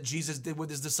things that Jesus did with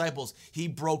his disciples? He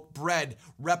broke bread,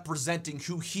 representing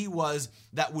who he was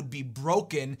that would be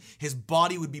broken. His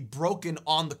body would be broken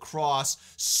on the cross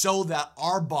so that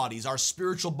our bodies, our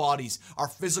spiritual bodies, our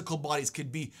physical bodies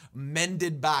could be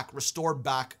mended back, restored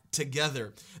back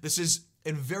together. This is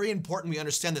and very important we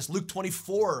understand this. Luke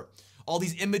 24, all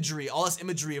this imagery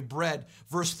of bread,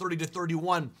 verse 30 to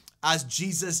 31, as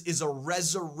Jesus is a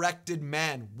resurrected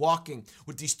man walking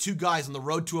with these two guys on the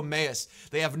road to Emmaus.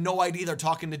 They have no idea they're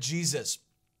talking to Jesus,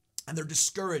 and they're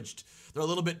discouraged. They're a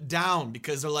little bit down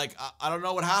because they're like, I don't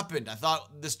know what happened. I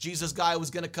thought this Jesus guy was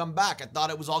going to come back. I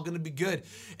thought it was all going to be good,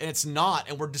 and it's not,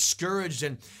 and we're discouraged.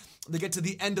 And they get to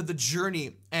the end of the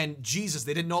journey, and Jesus,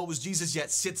 they didn't know it was Jesus yet,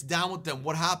 sits down with them.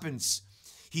 What happens?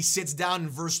 He sits down in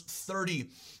verse 30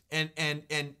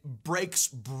 and breaks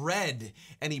bread,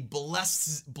 and he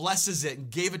blesses it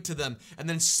and gave it to them. And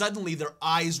then suddenly their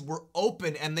eyes were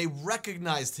open and they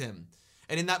recognized him.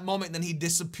 And in that moment, then he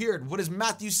disappeared. What does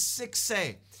Matthew 6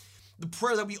 say? The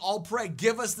prayer that we all pray,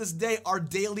 give us this day our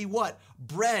daily what?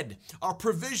 Bread, our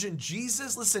provision.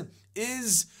 Jesus, listen,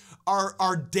 is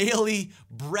our daily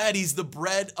bread. He's the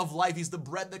bread of life. He's the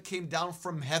bread that came down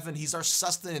from heaven. He's our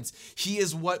sustenance. He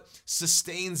is what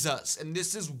sustains us. And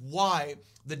this is why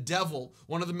the devil,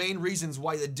 one of the main reasons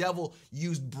why the devil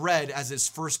used bread as his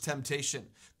first temptation.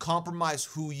 Compromise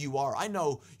who you are. I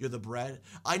know you're the bread.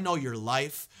 I know your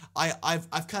life.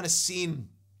 I've kind of seen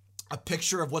a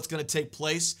picture of what's going to take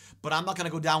place, but I'm not going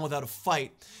to go down without a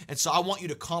fight. And so I want you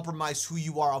to compromise who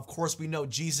you are. Of course, we know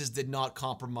Jesus did not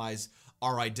compromise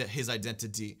his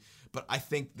identity, but I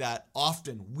think that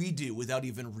often we do without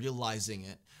even realizing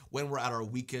it when we're at our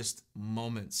weakest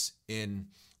moments in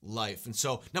life. And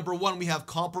so, number one, we have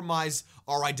compromise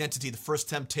our identity, the first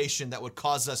temptation that would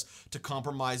cause us to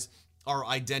compromise our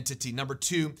identity. Number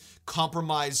two,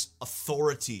 compromise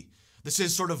authority. This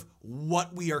is sort of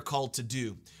what we are called to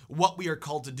do, what we are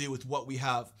called to do with what we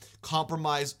have.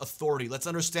 Compromise authority. Let's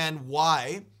understand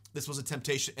why this was a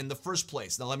temptation in the first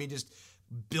place. Now, let me just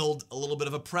build a little bit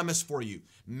of a premise for you.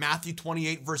 Matthew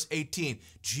 28, verse 18.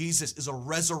 Jesus is a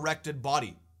resurrected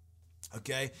body.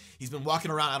 Okay, he's been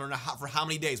walking around, I don't know for how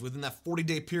many days, within that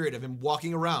 40-day period of him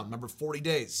walking around. Remember, 40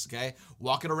 days, okay?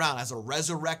 Walking around as a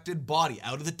resurrected body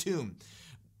out of the tomb.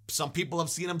 Some people have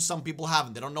seen him, some people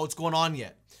haven't. They don't know what's going on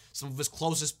yet. Some of his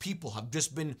closest people have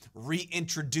just been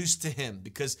reintroduced to him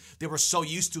because they were so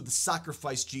used to the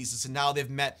sacrifice Jesus, and now they've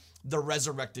met the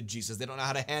resurrected Jesus. They don't know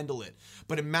how to handle it.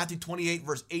 But in Matthew 28,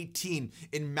 verse 18,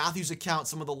 in Matthew's account,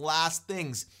 some of the last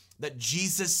things that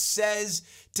Jesus says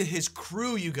to his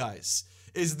crew, you guys,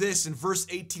 is this. In verse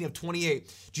 18 of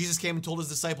 28, Jesus came and told his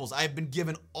disciples, I have been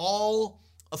given all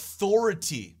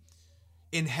authority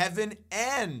in heaven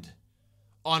and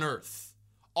on earth.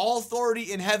 All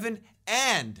authority in heaven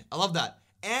and, I love that,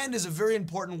 and is a very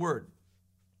important word.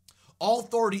 All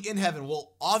authority in heaven.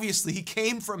 Well, obviously he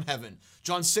came from heaven.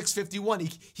 John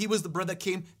 6:51, he was the bread that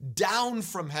came down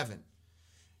from heaven.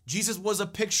 Jesus was a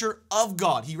picture of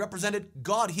God. He represented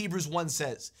God, Hebrews 1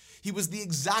 says. He was the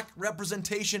exact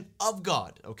representation of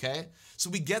God, okay? So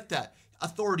we get that.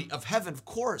 Authority of heaven, of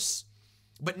course.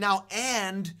 But now,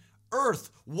 and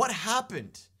earth. What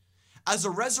happened? As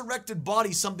a resurrected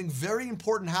body, something very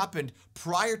important happened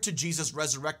prior to Jesus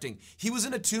resurrecting. He was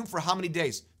in a tomb for how many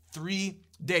days? 3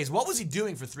 days. What was he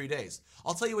doing for 3 days?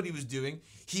 I'll tell you what he was doing.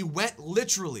 He went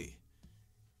literally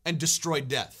and destroyed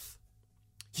death.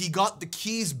 He got the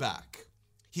keys back.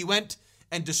 He went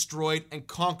and destroyed and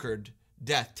conquered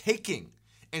death, taking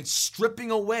and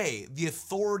stripping away the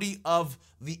authority of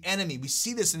the enemy. We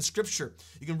see this in Scripture.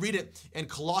 You can read it in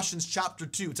Colossians chapter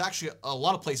 2. It's actually a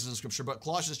lot of places in Scripture, but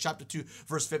Colossians chapter 2,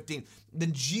 verse 15.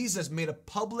 Then Jesus made a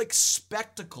public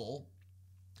spectacle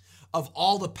of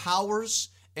all the powers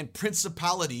and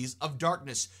principalities of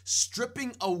darkness,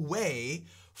 stripping away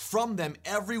from them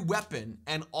every weapon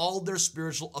and all their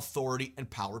spiritual authority and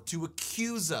power to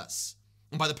accuse us.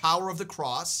 And by the power of the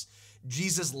cross,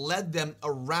 Jesus led them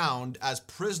around as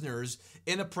prisoners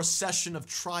in a procession of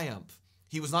triumph.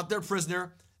 He was not their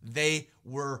prisoner, they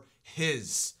were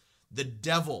his. The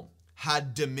devil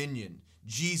had dominion.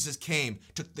 Jesus came,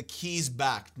 took the keys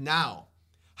back, now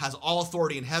has all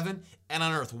authority in heaven and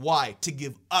on earth. Why? To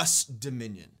give us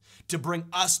dominion. To bring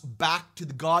us back to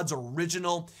God's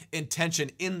original intention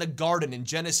in the garden in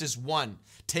Genesis 1.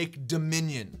 Take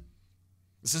dominion.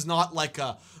 This is not like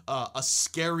a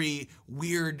scary,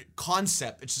 weird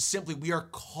concept. It's just simply we are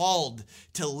called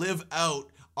to live out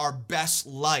our best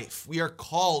life. We are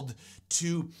called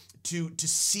to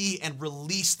see and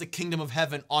release the kingdom of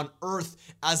heaven on earth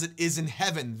as it is in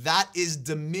heaven. That is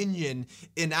dominion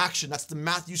in action. That's the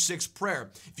Matthew 6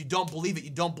 prayer. If you don't believe it,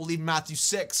 you don't believe Matthew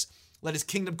 6. Let his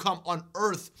kingdom come on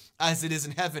earth as it is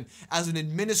in heaven. As an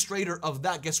administrator of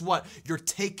that, guess what? You're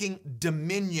taking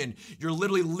dominion. You're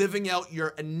literally living out your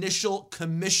initial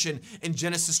commission in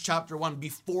Genesis chapter 1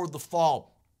 before the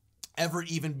fall ever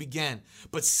even began.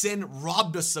 But sin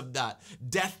robbed us of that.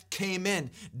 Death came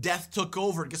in. Death took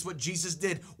over. Guess what Jesus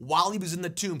did? While he was in the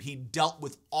tomb, he dealt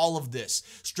with all of this,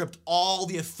 stripped all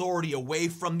the authority away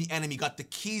from the enemy, got the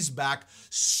keys back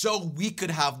so we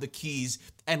could have the keys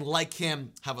and, like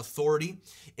him, have authority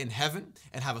in heaven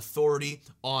and have authority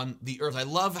on the earth. I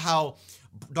love how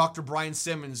Dr. Brian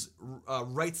Simmons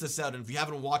writes this out. And if you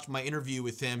haven't watched my interview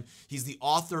with him, he's the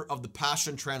author of the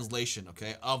Passion Translation,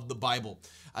 okay, of the Bible.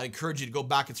 I encourage you to go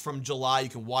back. It's from July. You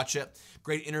can watch it.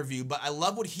 Great interview. But I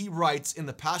love what he writes in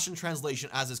the Passion Translation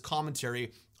as his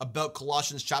commentary about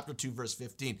Colossians chapter 2, verse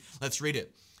 15. Let's read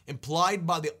it. Implied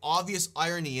by the obvious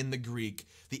irony in the Greek,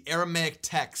 the Aramaic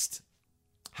text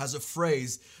has a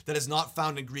phrase that is not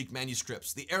found in Greek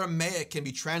manuscripts. The Aramaic can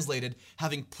be translated,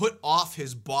 having put off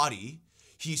his body,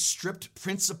 He stripped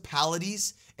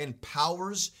principalities and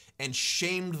powers and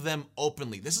shamed them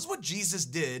openly. This is what Jesus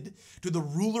did to the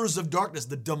rulers of darkness,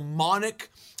 the demonic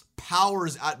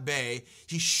powers at bay.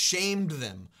 He shamed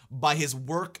them by his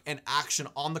work and action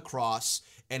on the cross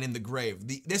and in the grave.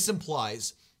 This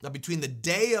implies that between the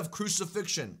day of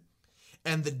crucifixion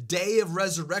and the day of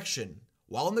resurrection,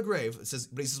 while in the grave, this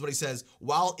is what he says,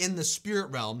 while in the spirit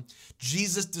realm,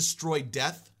 Jesus destroyed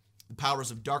death, the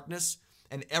powers of darkness,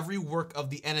 and every work of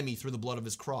the enemy through the blood of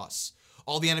his cross.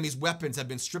 All the enemy's weapons have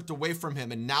been stripped away from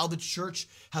him, and now the church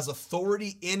has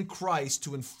authority in Christ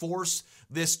to enforce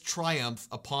this triumph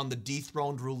upon the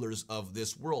dethroned rulers of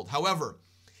this world. However,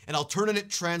 an alternate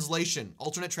translation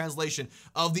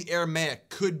of the Aramaic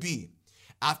could be,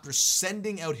 after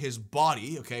sending out his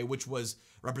body, okay, which was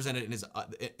represented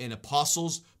in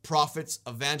apostles, prophets,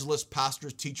 evangelists,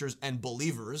 pastors, teachers, and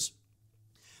believers,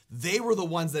 they were the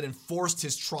ones that enforced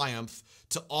his triumph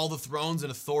to all the thrones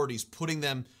and authorities, putting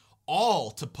them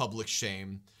all to public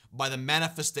shame by the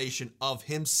manifestation of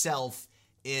himself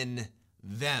in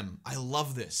them. I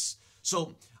love this.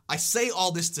 So I say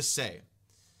all this to say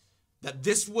that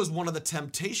this was one of the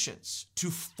temptations to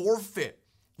forfeit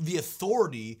the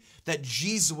authority that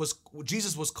Jesus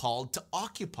was called to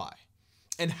occupy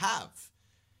and have.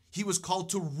 He was called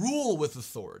to rule with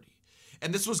authority.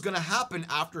 And this was going to happen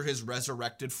after his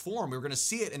resurrected form. We were going to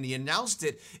see it, and he announced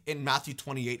it in Matthew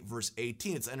 28, verse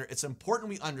 18. It's important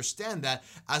we understand that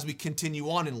as we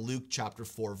continue on in Luke chapter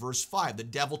 4, verse 5. The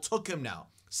devil took him now.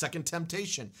 Second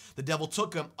temptation. The devil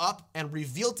took him up and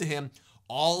revealed to him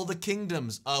all the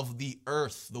kingdoms of the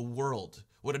earth, the world.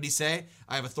 What did he say?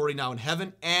 I have authority now in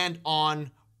heaven and on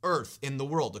earth, in the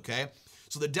world, okay?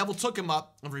 So the devil took him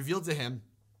up and revealed to him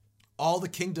all the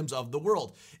kingdoms of the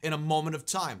world in a moment of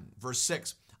time. Verse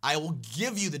 6, I will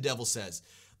give you, the devil says,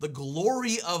 the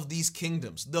glory of these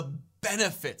kingdoms, the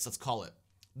benefits, let's call it,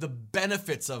 the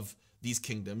benefits of these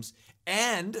kingdoms,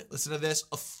 and, listen to this,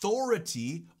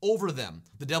 authority over them.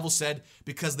 The devil said,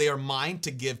 because they are mine to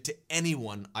give to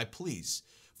anyone I please.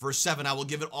 Verse 7, I will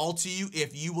give it all to you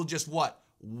if you will just what?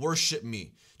 Worship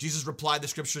me. Jesus replied, the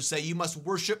scriptures say, you must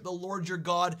worship the Lord your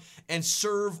God and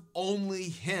serve only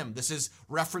him. This is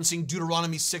referencing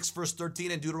Deuteronomy 6, verse 13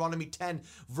 and Deuteronomy 10,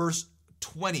 verse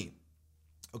 20.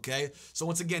 Okay, so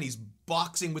once again, he's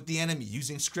boxing with the enemy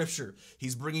using scripture.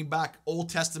 He's bringing back Old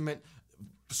Testament,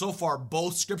 so far,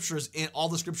 both scriptures, in all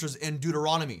the scriptures in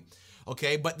Deuteronomy.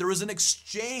 Okay, but there is an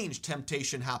exchange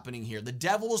temptation happening here. The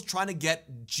devil is trying to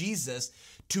get Jesus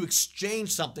to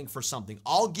exchange something for something.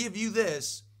 I'll give you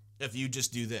this if you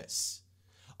just do this.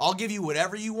 I'll give you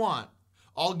whatever you want.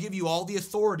 I'll give you all the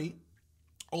authority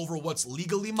over what's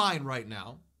legally mine right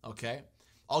now. Okay,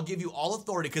 I'll give you all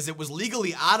authority because it was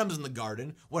legally Adam's in the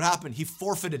garden. What happened? He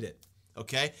forfeited it.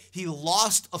 Okay, he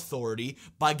lost authority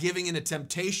by giving in a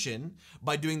temptation,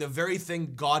 by doing the very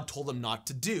thing God told him not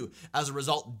to do. As a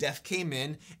result, death came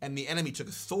in and the enemy took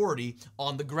authority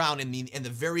on the ground in the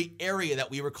very area that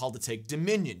we were called to take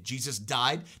dominion. Jesus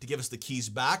died to give us the keys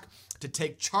back, to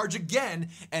take charge again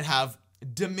and have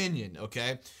dominion,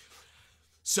 okay?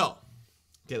 So,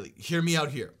 okay, hear me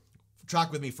out here.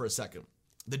 Track with me for a second.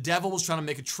 The devil was trying to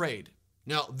make a trade.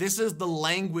 Now, this is the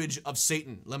language of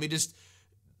Satan. Let me just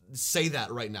say that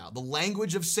right now. The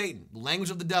language of Satan, the language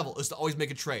of the devil is to always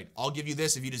make a trade. I'll give you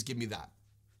this if you just give me that.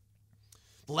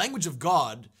 The language of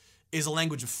God is a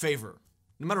language of favor.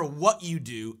 No matter what you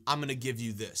do, I'm going to give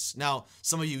you this. Now,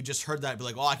 some of you just heard that and be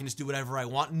like, oh, I can just do whatever I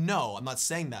want. No, I'm not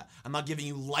saying that. I'm not giving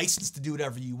you license to do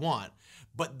whatever you want.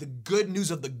 But the good news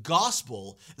of the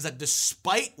gospel is that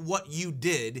despite what you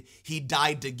did, he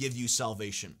died to give you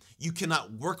salvation. You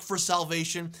cannot work for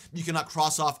salvation. You cannot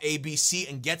cross off A, B, C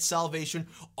and get salvation.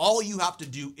 All you have to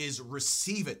do is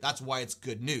receive it. That's why it's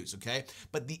good news, okay?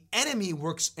 But the enemy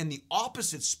works in the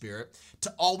opposite spirit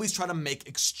to always try to make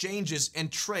exchanges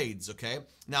and trades, okay?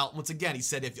 Now, once again, he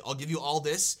said, I'll give you all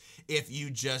this if you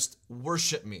just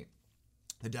worship me.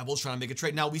 The devil's trying to make a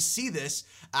trade. Now, we see this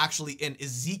actually in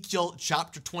Ezekiel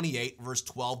chapter 28, verse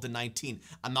 12 to 19.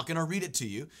 I'm not going to read it to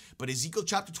you, but Ezekiel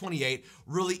chapter 28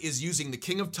 really is using the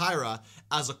king of Tyre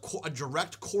as a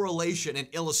direct correlation and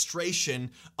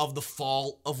illustration of the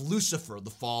fall of Lucifer,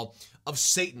 the fall of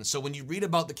Satan. So when you read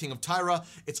about the king of Tyre,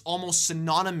 it's almost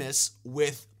synonymous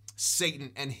with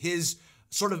Satan and his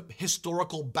sort of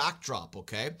historical backdrop,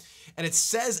 okay? And it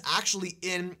says actually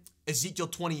in Ezekiel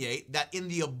 28, that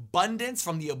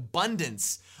from the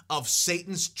abundance of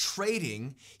Satan's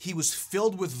trading, he was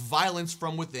filled with violence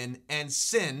from within and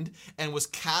sinned and was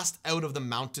cast out of the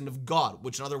mountain of God,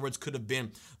 which in other words could have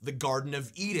been the Garden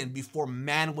of Eden before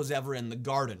man was ever in the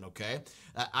garden, okay?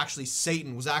 Actually,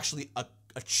 Satan was actually a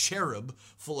a cherub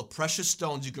full of precious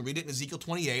stones. You can read it in Ezekiel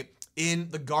 28. In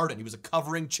the garden, he was a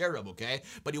covering cherub, okay?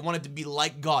 But he wanted to be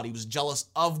like God. He was jealous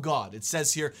of God. It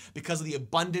says here, because of the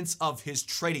abundance of his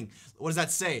trading. What does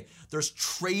that say? There's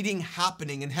trading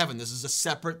happening in heaven. This is a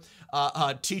separate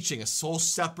teaching, a whole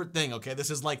separate thing, okay?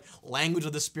 This is like language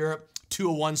of the Spirit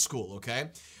 201 school, okay?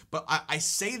 But I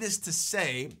say this to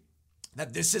say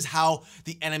that this is how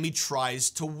the enemy tries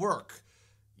to work.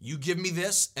 You give me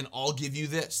this, and I'll give you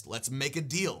this. Let's make a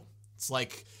deal. It's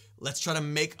like, let's try to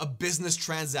make a business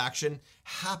transaction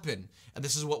happen. And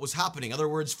this is what was happening. In other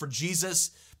words, for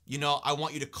Jesus, I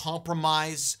want you to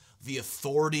compromise the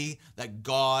authority that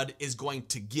God is going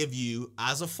to give you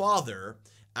as a father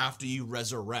after you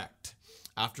resurrect.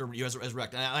 After you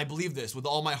resurrect. And I believe this with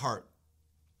all my heart,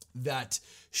 that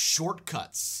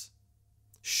shortcuts,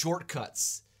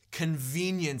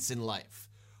 convenience in life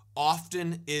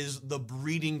often is the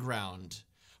breeding ground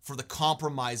for the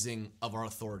compromising of our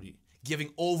authority.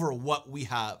 Giving over what we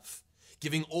have,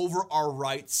 giving over our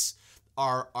rights,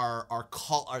 our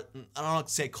call, I don't know to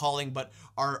say calling, but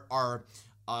our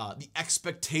the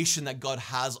expectation that God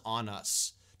has on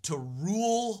us to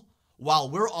rule while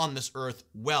we're on this earth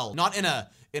well, not in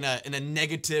a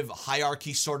negative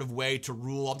hierarchy sort of way to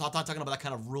rule. I'm not talking about that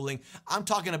kind of ruling. I'm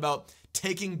talking about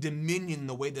taking dominion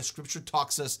the way the scripture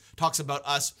talks about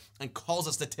us and calls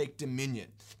us to take dominion,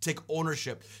 take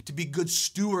ownership, to be good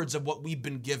stewards of what we've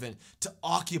been given, to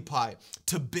occupy,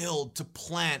 to build, to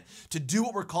plant, to do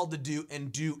what we're called to do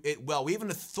and do it well. We have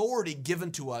an authority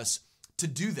given to us to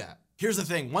do that. Here's the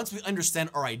thing. Once we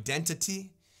understand our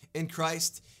identity in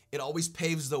Christ, it always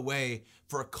paves the way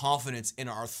for a confidence in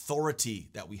our authority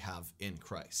that we have in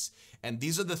Christ. And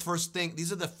these are the first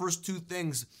two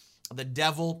things the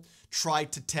devil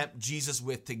tried to tempt Jesus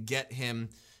with to get him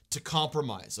to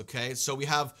compromise, okay? So we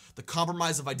have the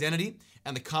compromise of identity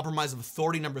and the compromise of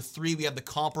authority. Number 3, we have the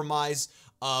compromise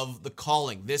of the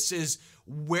calling. This is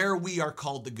where we are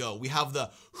called to go. We have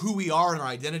the who we are in our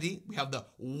identity. We have the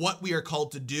what we are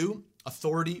called to do,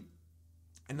 authority.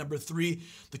 And number 3,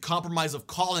 the compromise of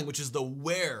calling, which is the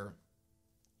where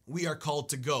we are called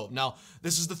to go. Now,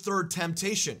 this is the third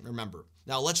temptation, remember.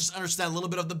 Now, let's just understand a little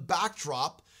bit of the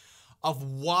backdrop of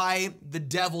why the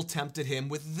devil tempted him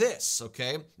with this,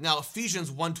 okay? Now,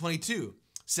 Ephesians 1:22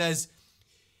 says,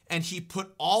 and he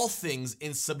put all things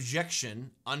in subjection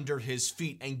under his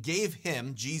feet and gave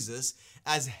him, Jesus,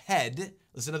 as head,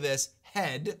 listen to this,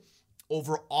 head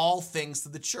over all things to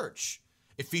the church.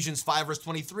 Ephesians 5 verse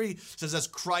 23 says, as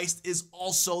Christ is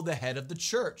also the head of the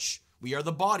church. We are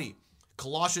the body.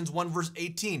 Colossians 1 verse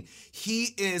 18,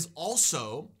 he is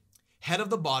also head of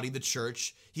the body, the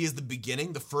church. He is the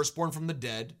beginning, the firstborn from the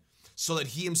dead, so that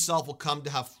he himself will come to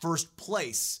have first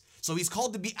place. So he's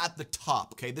called to be at the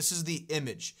top, okay? This is the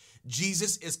image.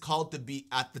 Jesus is called to be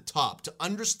at the top. To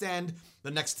understand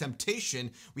the next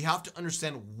temptation, we have to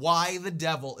understand why the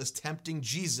devil is tempting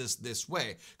Jesus this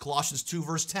way. Colossians 2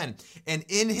 verse 10, and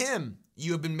in him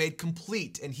you have been made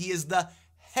complete, and he is the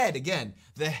head, again,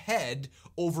 the head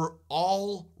over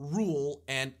all rule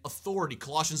and authority.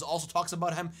 Colossians also talks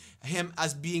about him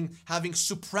as having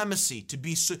supremacy,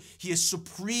 he is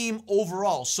supreme over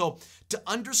all. So to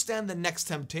understand the next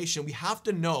temptation, we have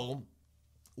to know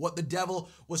what the devil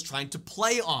was trying to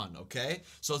play on, okay?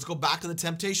 So let's go back to the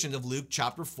temptation of Luke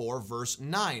chapter 4, verse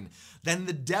 9. Then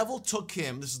the devil took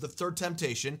him, this is the third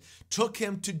temptation, took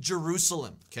him to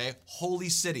Jerusalem, okay? Holy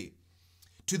city,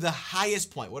 to the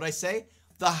highest point. What did I say?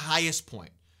 The highest point.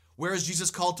 Where is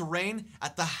Jesus called to reign?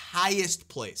 At the highest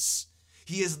place.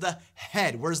 He is the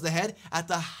head. Where's the head? At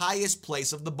the highest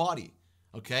place of the body.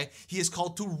 Okay? He is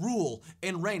called to rule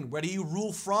and reign. Where do you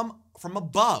rule from? From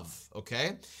above.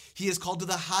 Okay? He is called to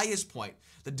the highest point.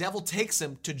 The devil takes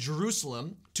him to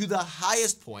Jerusalem, to the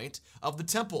highest point of the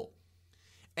temple,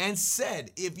 and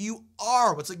said, if you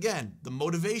are, once again, the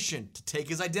motivation to take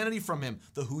his identity from him,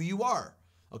 the who you are.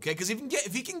 Okay? Because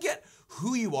if he can get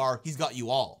who you are, he's got you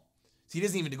all. So he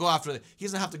doesn't even he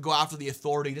doesn't have to go after the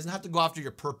authority. He doesn't have to go after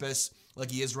your purpose like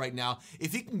he is right now.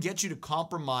 If he can get you to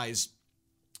compromise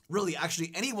really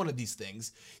actually any one of these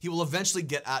things, he will eventually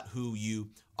get at who you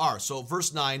are. So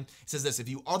verse 9 says this, if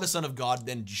you are the Son of God,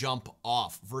 then jump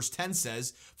off. Verse 10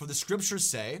 says, for the scriptures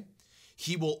say,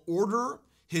 he will order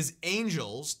his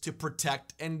angels to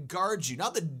protect and guard you.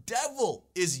 Now the devil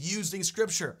is using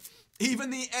scripture. Even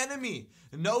the enemy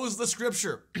knows the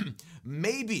scripture.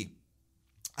 Maybe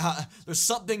there's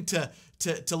something to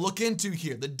look into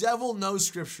here. The devil knows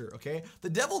scripture, okay? The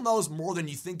devil knows more than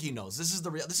you think he knows.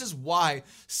 This is why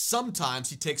sometimes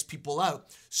he takes people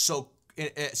out so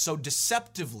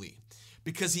deceptively,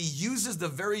 because he uses the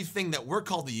very thing that we're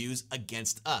called to use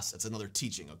against us. That's another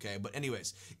teaching, okay? But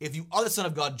anyways, if you are the Son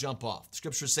of God, jump off. The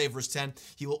scriptures say, verse 10,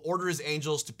 he will order his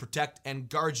angels to protect and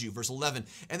guard you. Verse 11,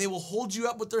 and they will hold you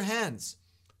up with their hands,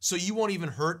 so you won't even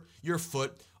hurt your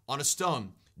foot on a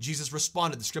stone. Jesus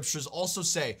responded, the scriptures also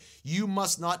say, you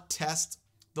must not test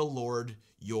the Lord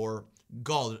your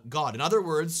God. In other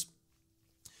words,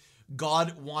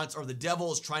 God wants, or the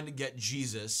devil is trying to get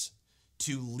Jesus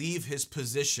to leave his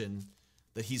position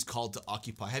that he's called to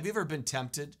occupy. Have you ever been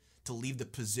tempted to leave the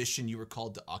position you were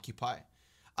called to occupy?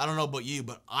 I don't know about you,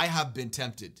 but I have been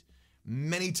tempted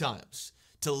many times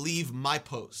to leave my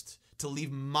post, to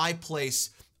leave my place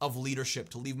of leadership,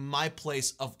 to leave my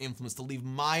place of influence, to leave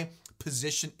my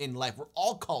position in life. We're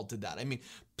all called to that. I mean,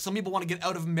 some people want to get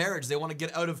out of marriage. They want to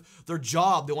get out of their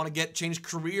job. They want to change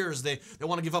careers. They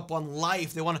want to give up on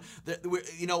life.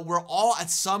 We're all at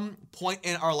some point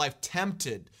in our life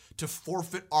tempted to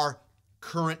forfeit our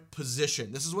current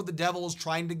position. This is what the devil is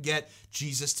trying to get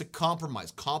Jesus to compromise.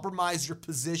 Compromise your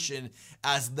position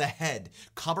as the head.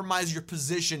 Compromise your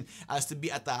position as to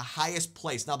be at the highest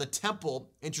place. Now, the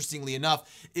temple, interestingly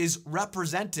enough, is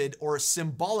represented or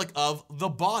symbolic of the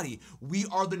body. We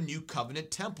are the new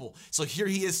covenant temple. So here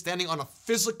he is standing on the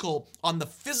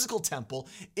physical temple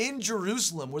in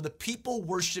Jerusalem where the people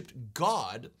worshiped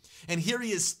God. And here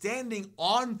he is standing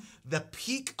on the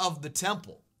peak of the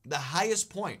temple, the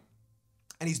highest point.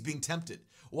 And he's being tempted.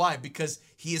 Why? Because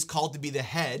he is called to be the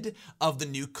head of the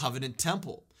new covenant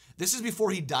temple. This is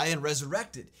before he died and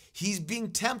resurrected. He's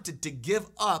being tempted to give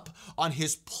up on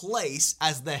his place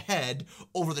as the head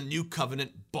over the new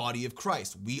covenant body of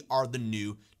Christ. We are the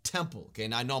new temple. Okay,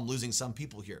 now I know I'm losing some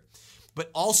people here.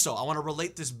 But also, I want to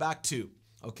relate this back to,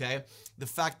 okay, the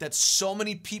fact that so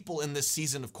many people in this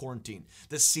season of quarantine,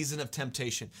 this season of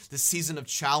temptation, this season of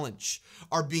challenge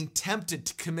are being tempted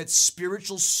to commit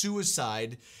spiritual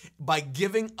suicide by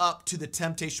giving up to the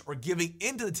temptation or giving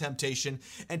into the temptation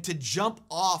and to jump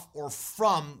off or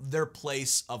from their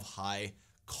place of high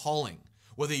calling.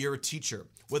 Whether you're a teacher,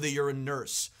 whether you're a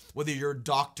nurse, whether you're a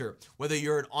doctor, whether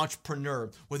you're an entrepreneur,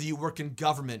 whether you work in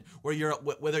government,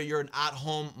 whether you're an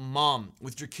at-home mom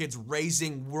with your kids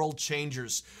raising world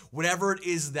changers, whatever it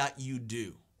is that you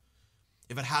do,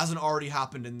 if it hasn't already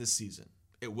happened in this season,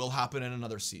 it will happen in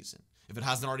another season. If it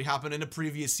hasn't already happened in a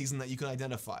previous season that you can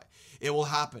identify, it will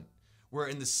happen. Where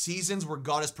in the seasons where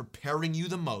God is preparing you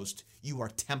the most, you are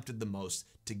tempted the most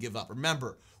to give up.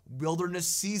 Remember, wilderness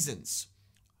seasons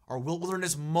or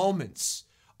wilderness moments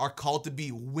are called to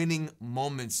be winning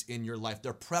moments in your life.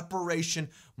 They're preparation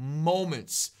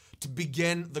moments to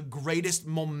begin the greatest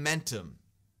momentum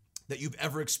that you've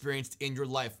ever experienced in your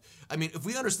life. I mean, if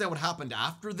we understand what happened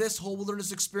after this whole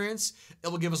wilderness experience, it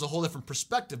will give us a whole different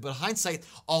perspective. But hindsight,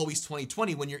 always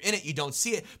 20/20. When you're in it, you don't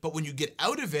see it. But when you get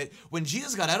out of it, when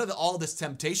Jesus got out of all this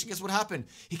temptation, guess what happened?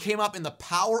 He came up in the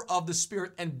power of the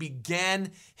Spirit and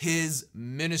began his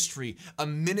ministry. A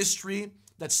ministry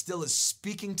that still is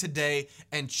speaking today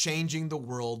and changing the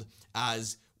world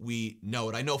as we know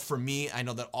it. I know for me, I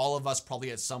know that all of us probably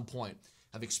at some point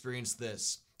have experienced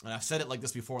this. And I've said it like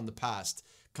this before in the past.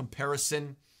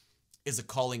 Comparison is a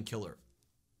calling killer.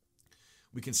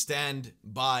 We can stand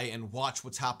by and watch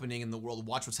what's happening in the world,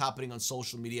 watch what's happening on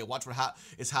social media, watch what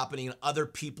is happening in other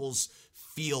people's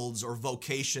fields or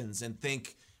vocations and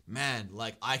think, man,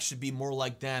 like I should be more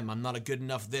like them. I'm not a good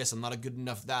enough this. I'm not a good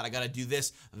enough that. I got to do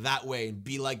this that way and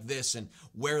be like this and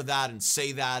wear that and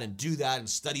say that and do that and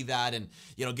study that and,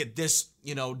 get this,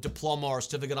 diploma or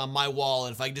certificate on my wall.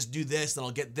 And if I just do this, then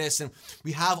I'll get this. And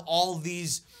we have all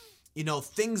these,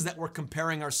 things that we're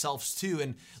comparing ourselves to.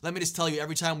 And let me just tell you,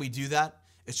 every time we do that,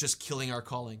 it's just killing our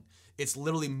calling. It's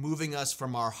literally moving us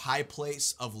from our high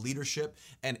place of leadership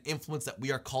and influence that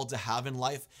we are called to have in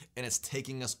life, and it's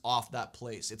taking us off that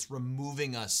place. It's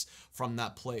removing us from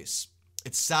that place.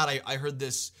 It's sad. I heard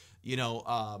this,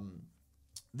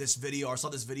 this video, or saw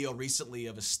this video recently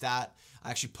of a stat.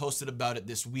 I actually posted about it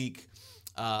this week,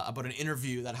 about an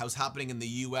interview that was happening in the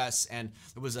U.S. and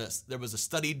there was a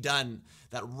study done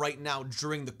that right now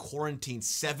during the quarantine,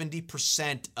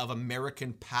 70% of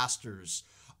American pastors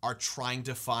are trying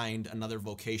to find another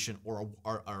vocation or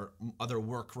other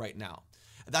work right now.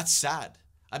 That's sad.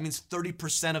 That means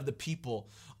 30% of the people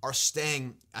are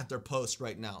staying at their post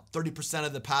right now. 30%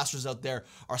 of the pastors out there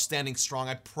are standing strong.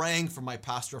 I'm praying for my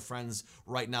pastor friends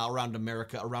right now around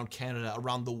America, around Canada,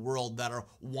 around the world that are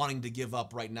wanting to give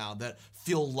up right now, that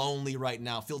feel lonely right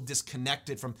now, feel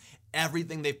disconnected from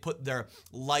everything they've put their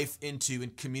life into in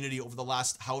community over the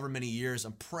last however many years.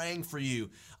 I'm praying for you.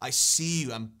 I see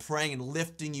you. I'm praying and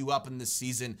lifting you up in this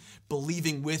season,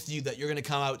 believing with you that you're going to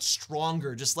come out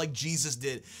stronger, just like Jesus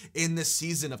did in this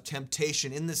season of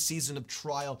temptation, in this season of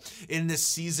trial, in this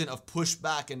season of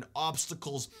pushback and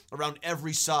obstacles around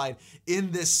every side.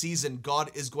 In this season, God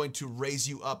is going to raise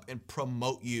you up and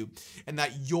promote you, and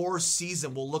that your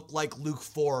season will look like Luke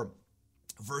 4,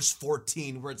 verse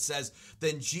 14, where it says,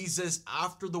 then Jesus,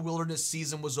 after the wilderness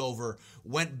season was over,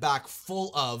 went back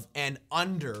full of and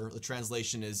under, the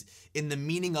translation is, in the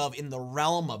meaning of, in the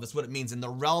realm of, that's what it means, in the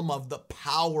realm of the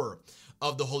power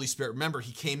of the Holy Spirit. Remember,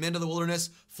 he came into the wilderness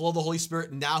full of the Holy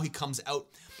Spirit. Now he comes out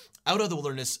of the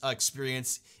wilderness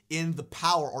experience in the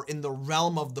power, or in the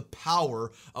realm of the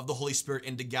power of the Holy Spirit,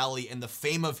 into Galilee, and the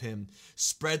fame of him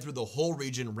spread through the whole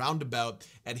region round about,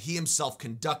 and he himself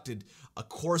conducted a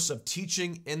course of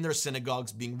teaching in their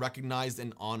synagogues, being recognized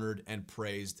and honored and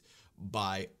praised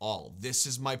by all. This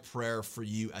is my prayer for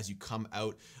you as you come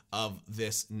out of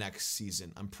this next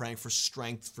season. I'm praying for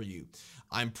strength for you.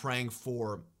 I'm praying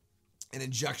for an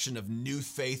injection of new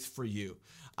faith for you.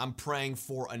 I'm praying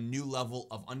for a new level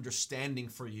of understanding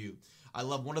for you. I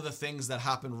love one of the things that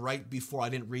happened right before, I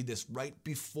didn't read this, right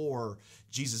before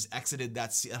Jesus exited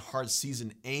that hard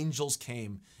season, angels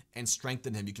came and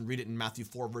strengthened him. You can read it in Matthew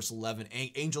 4, verse 11.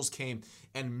 Angels came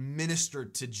and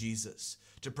ministered to Jesus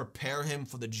to prepare him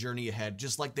for the journey ahead,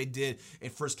 just like they did in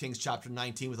 1 Kings chapter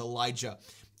 19 with Elijah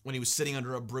when he was sitting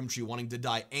under a broom tree wanting to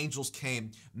die. Angels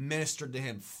came, ministered to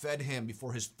him, fed him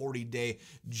before his 40-day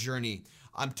journey.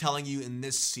 I'm telling you, in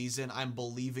this season, I'm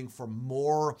believing for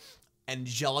more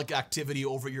angelic activity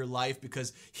over your life,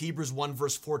 because Hebrews 1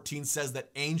 verse 14 says that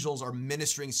angels are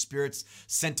ministering spirits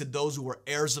sent to those who are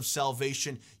heirs of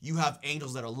salvation. You have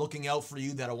angels that are looking out for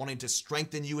you, that are wanting to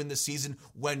strengthen you in the season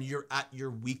when you're at your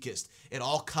weakest. It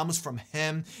all comes from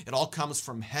him. It all comes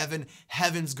from heaven.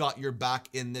 Heaven's got your back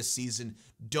in this season.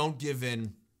 Don't give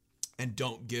in and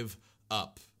don't give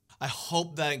up. I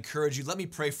hope that encouraged you. Let me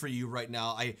pray for you right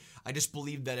now. I just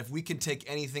believe that if we can take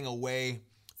anything away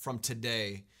from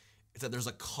today, it's that there's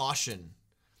a caution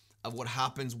of what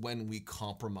happens when we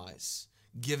compromise,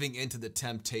 giving into the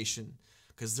temptation,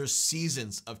 because there's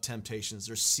seasons of temptations.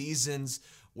 There's seasons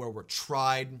where we're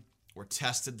tried, we're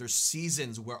tested. There's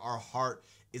seasons where our heart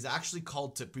is actually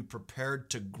called to be prepared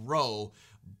to grow,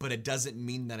 but it doesn't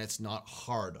mean that it's not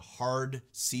hard. Hard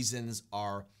seasons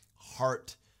are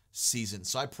heart seasons.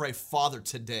 So I pray, Father,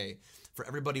 today for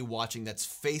everybody watching that's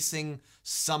facing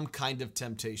some kind of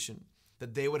temptation,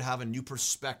 that they would have a new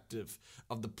perspective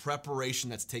of the preparation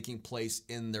that's taking place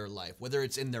in their life, whether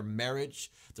it's in their marriage,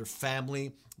 their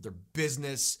family, their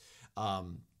business,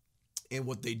 in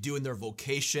what they do in their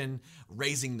vocation,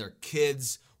 raising their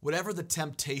kids, whatever the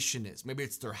temptation is. Maybe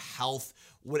it's their health,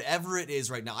 whatever it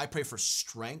is right now. I pray for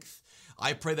strength.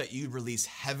 I pray that you release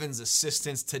heaven's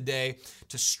assistance today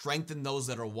to strengthen those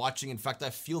that are watching. In fact, I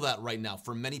feel that right now.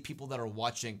 For many people that are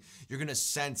watching, you're going to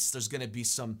sense there's going to be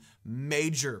some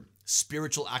major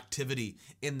spiritual activity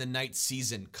in the night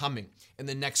season coming in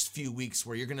the next few weeks,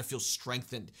 where you're going to feel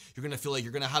strengthened. You're going to feel like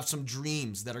you're going to have some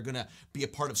dreams that are going to be a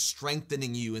part of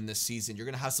strengthening you in this season. You're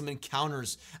going to have some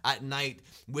encounters at night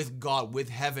with God, with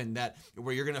heaven,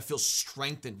 where you're going to feel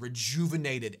strengthened,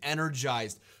 rejuvenated,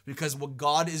 energized, because what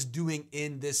God is doing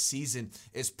in this season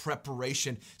is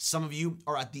preparation. Some of you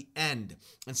are at the end.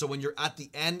 And so when you're at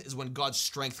the end is when God's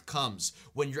strength comes.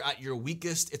 When you're at your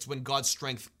weakest, it's when God's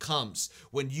strength comes.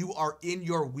 When you are in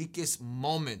your weakest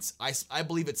moments, I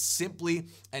believe it's simply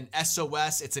an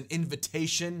SOS. It's an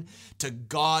invitation to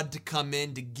God to come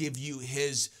in to give you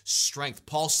his strength.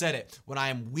 Paul said it, when I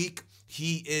am weak,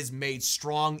 he is made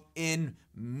strong in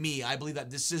me. I believe that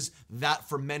this is that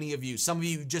for many of you. Some of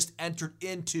you just entered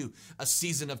into a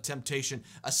season of temptation,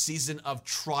 a season of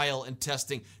trial and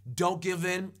testing. Don't give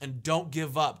in and don't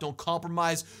give up. Don't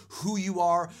compromise who you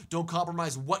are. Don't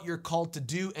compromise what you're called to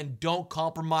do, and don't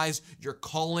compromise your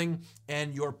calling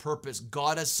and your purpose.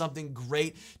 God has something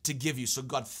great to give you. So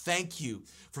God, thank you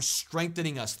for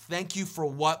strengthening us. Thank you for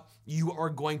what you are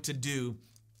going to do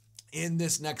in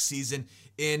this next season,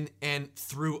 in and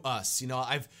through us. You know,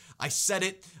 I said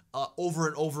it over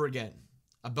and over again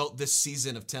about this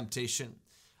season of temptation.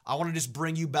 I want to just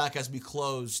bring you back as we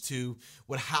close to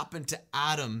what happened to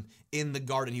Adam in the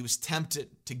garden. He was tempted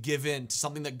to give in to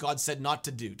something that God said not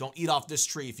to do. Don't eat off this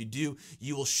tree. If you do,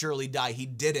 you will surely die. He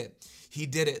did it. He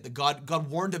did it. God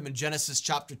warned him in Genesis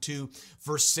chapter 2,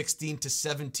 verse 16 to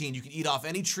 17. You can eat off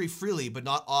any tree freely, but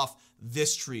not off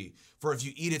this tree. For if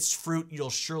you eat its fruit, you'll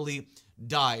surely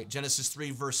die. Genesis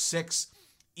 3, verse 6.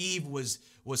 Eve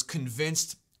was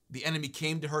convinced The enemy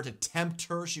came to her to tempt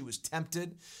her. She was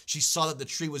tempted. She saw that the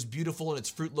tree was beautiful and its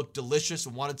fruit looked delicious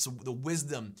and wanted the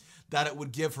wisdom that it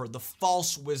would give her, the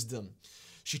false wisdom.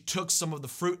 She took some of the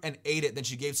fruit and ate it. Then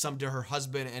she gave some to her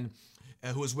husband and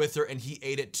who was with her, and he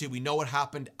ate it too. We know what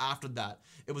happened after that.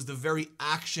 It was the very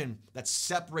action that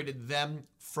separated them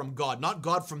from God. Not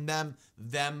God from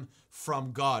them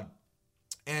from God.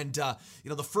 And,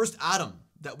 the first Adam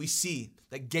that we see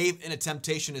that gave in a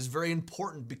temptation is very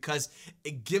important because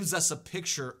it gives us a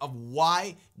picture of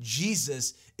why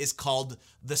Jesus is called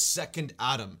the second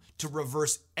Adam, to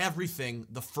reverse everything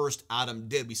the first Adam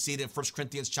did. We see it in 1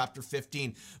 Corinthians chapter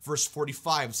 15, verse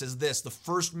 45. It says this: the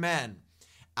first man,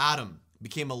 Adam,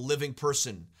 became a living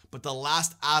person, but the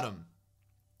last Adam,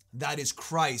 that is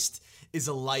Christ, is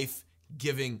a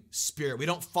life-giving spirit. We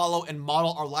don't follow and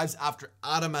model our lives after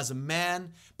Adam as a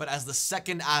man, but as the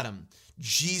second Adam,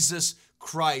 Jesus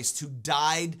Christ, who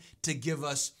died to give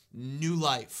us new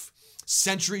life.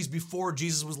 Centuries before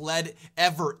Jesus was led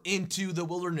ever into the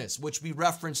wilderness, which we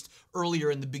referenced earlier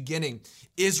in the beginning,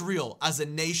 Israel as a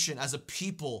nation, as a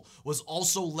people, was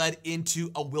also led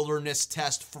into a wilderness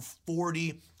test for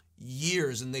 40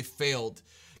 years, and they failed.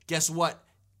 Guess what?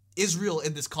 Israel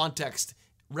in this context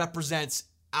represents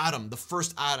Adam, the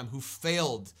first Adam, who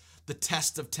failed the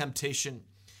test of temptation.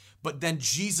 But then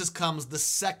Jesus comes, the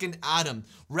second Adam,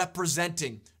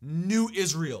 representing new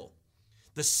Israel.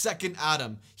 The second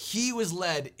Adam, he was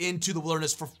led into the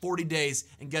wilderness for 40 days.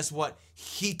 And guess what?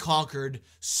 He conquered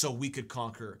so we could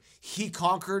conquer. He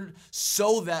conquered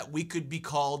so that we could be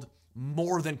called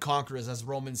more than conquerors, as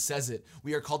Romans says it.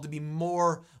 We are called to be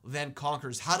more than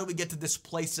conquerors. How do we get to this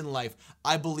place in life?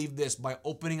 I believe this: by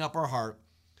opening up our heart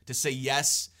to say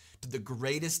yes to the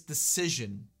greatest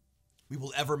decision we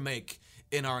will ever make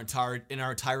in our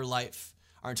entire life,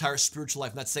 our entire spiritual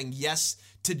life. And that's saying yes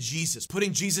to Jesus,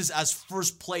 putting Jesus as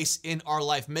first place in our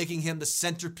life, making him the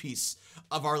centerpiece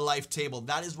of our life table.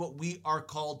 That is what we are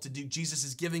called to do. Jesus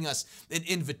is giving us an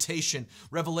invitation.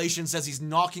 Revelation says he's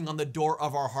knocking on the door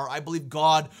of our heart. I believe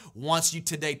God wants you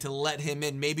today to let him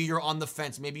in. Maybe you're on the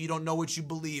fence. Maybe you don't know what you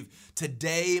believe.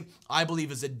 Today, I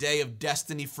believe, is a day of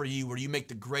destiny for you, where you make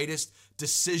the greatest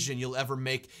decision you'll ever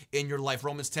make in your life.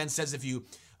 Romans 10 says if you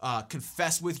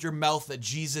confess with your mouth that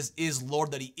Jesus is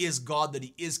Lord, that he is God, that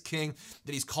he is King,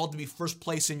 that he's called to be first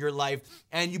place in your life,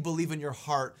 and you believe in your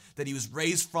heart that he was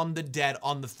raised from the dead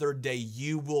on the third day,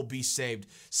 you will be saved.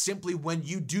 Simply when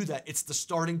you do that, it's the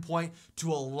starting point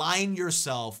to align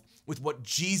yourself with what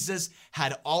Jesus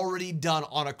had already done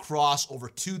on a cross over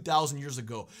 2,000 years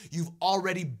ago. You've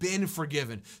already been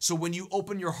forgiven. So when you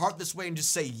open your heart this way and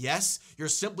just say yes, you're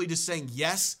simply just saying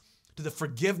yes to the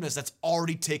forgiveness that's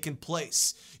already taken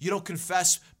place. You don't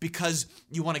confess because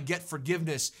you want to get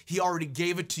forgiveness. He already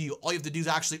gave it to you. All you have to do is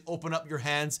actually open up your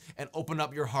hands and open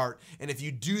up your heart. And if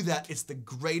you do that, it's the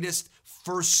greatest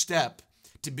first step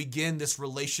to begin this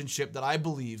relationship that I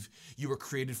believe you were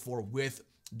created for with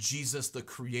Jesus, the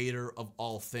creator of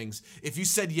all things. If you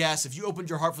said yes, if you opened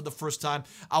your heart for the first time,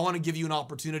 I want to give you an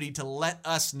opportunity to let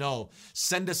us know.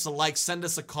 Send us a like, send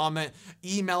us a comment,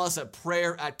 email us at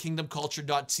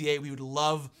prayer@kingdomculture.ca. We would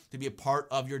love to be a part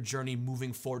of your journey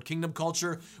moving forward. Kingdom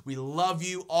Culture, we love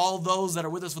you. All those that are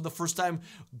with us for the first time,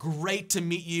 great to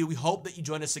meet you. We hope that you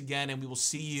join us again, and we will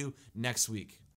see you next week.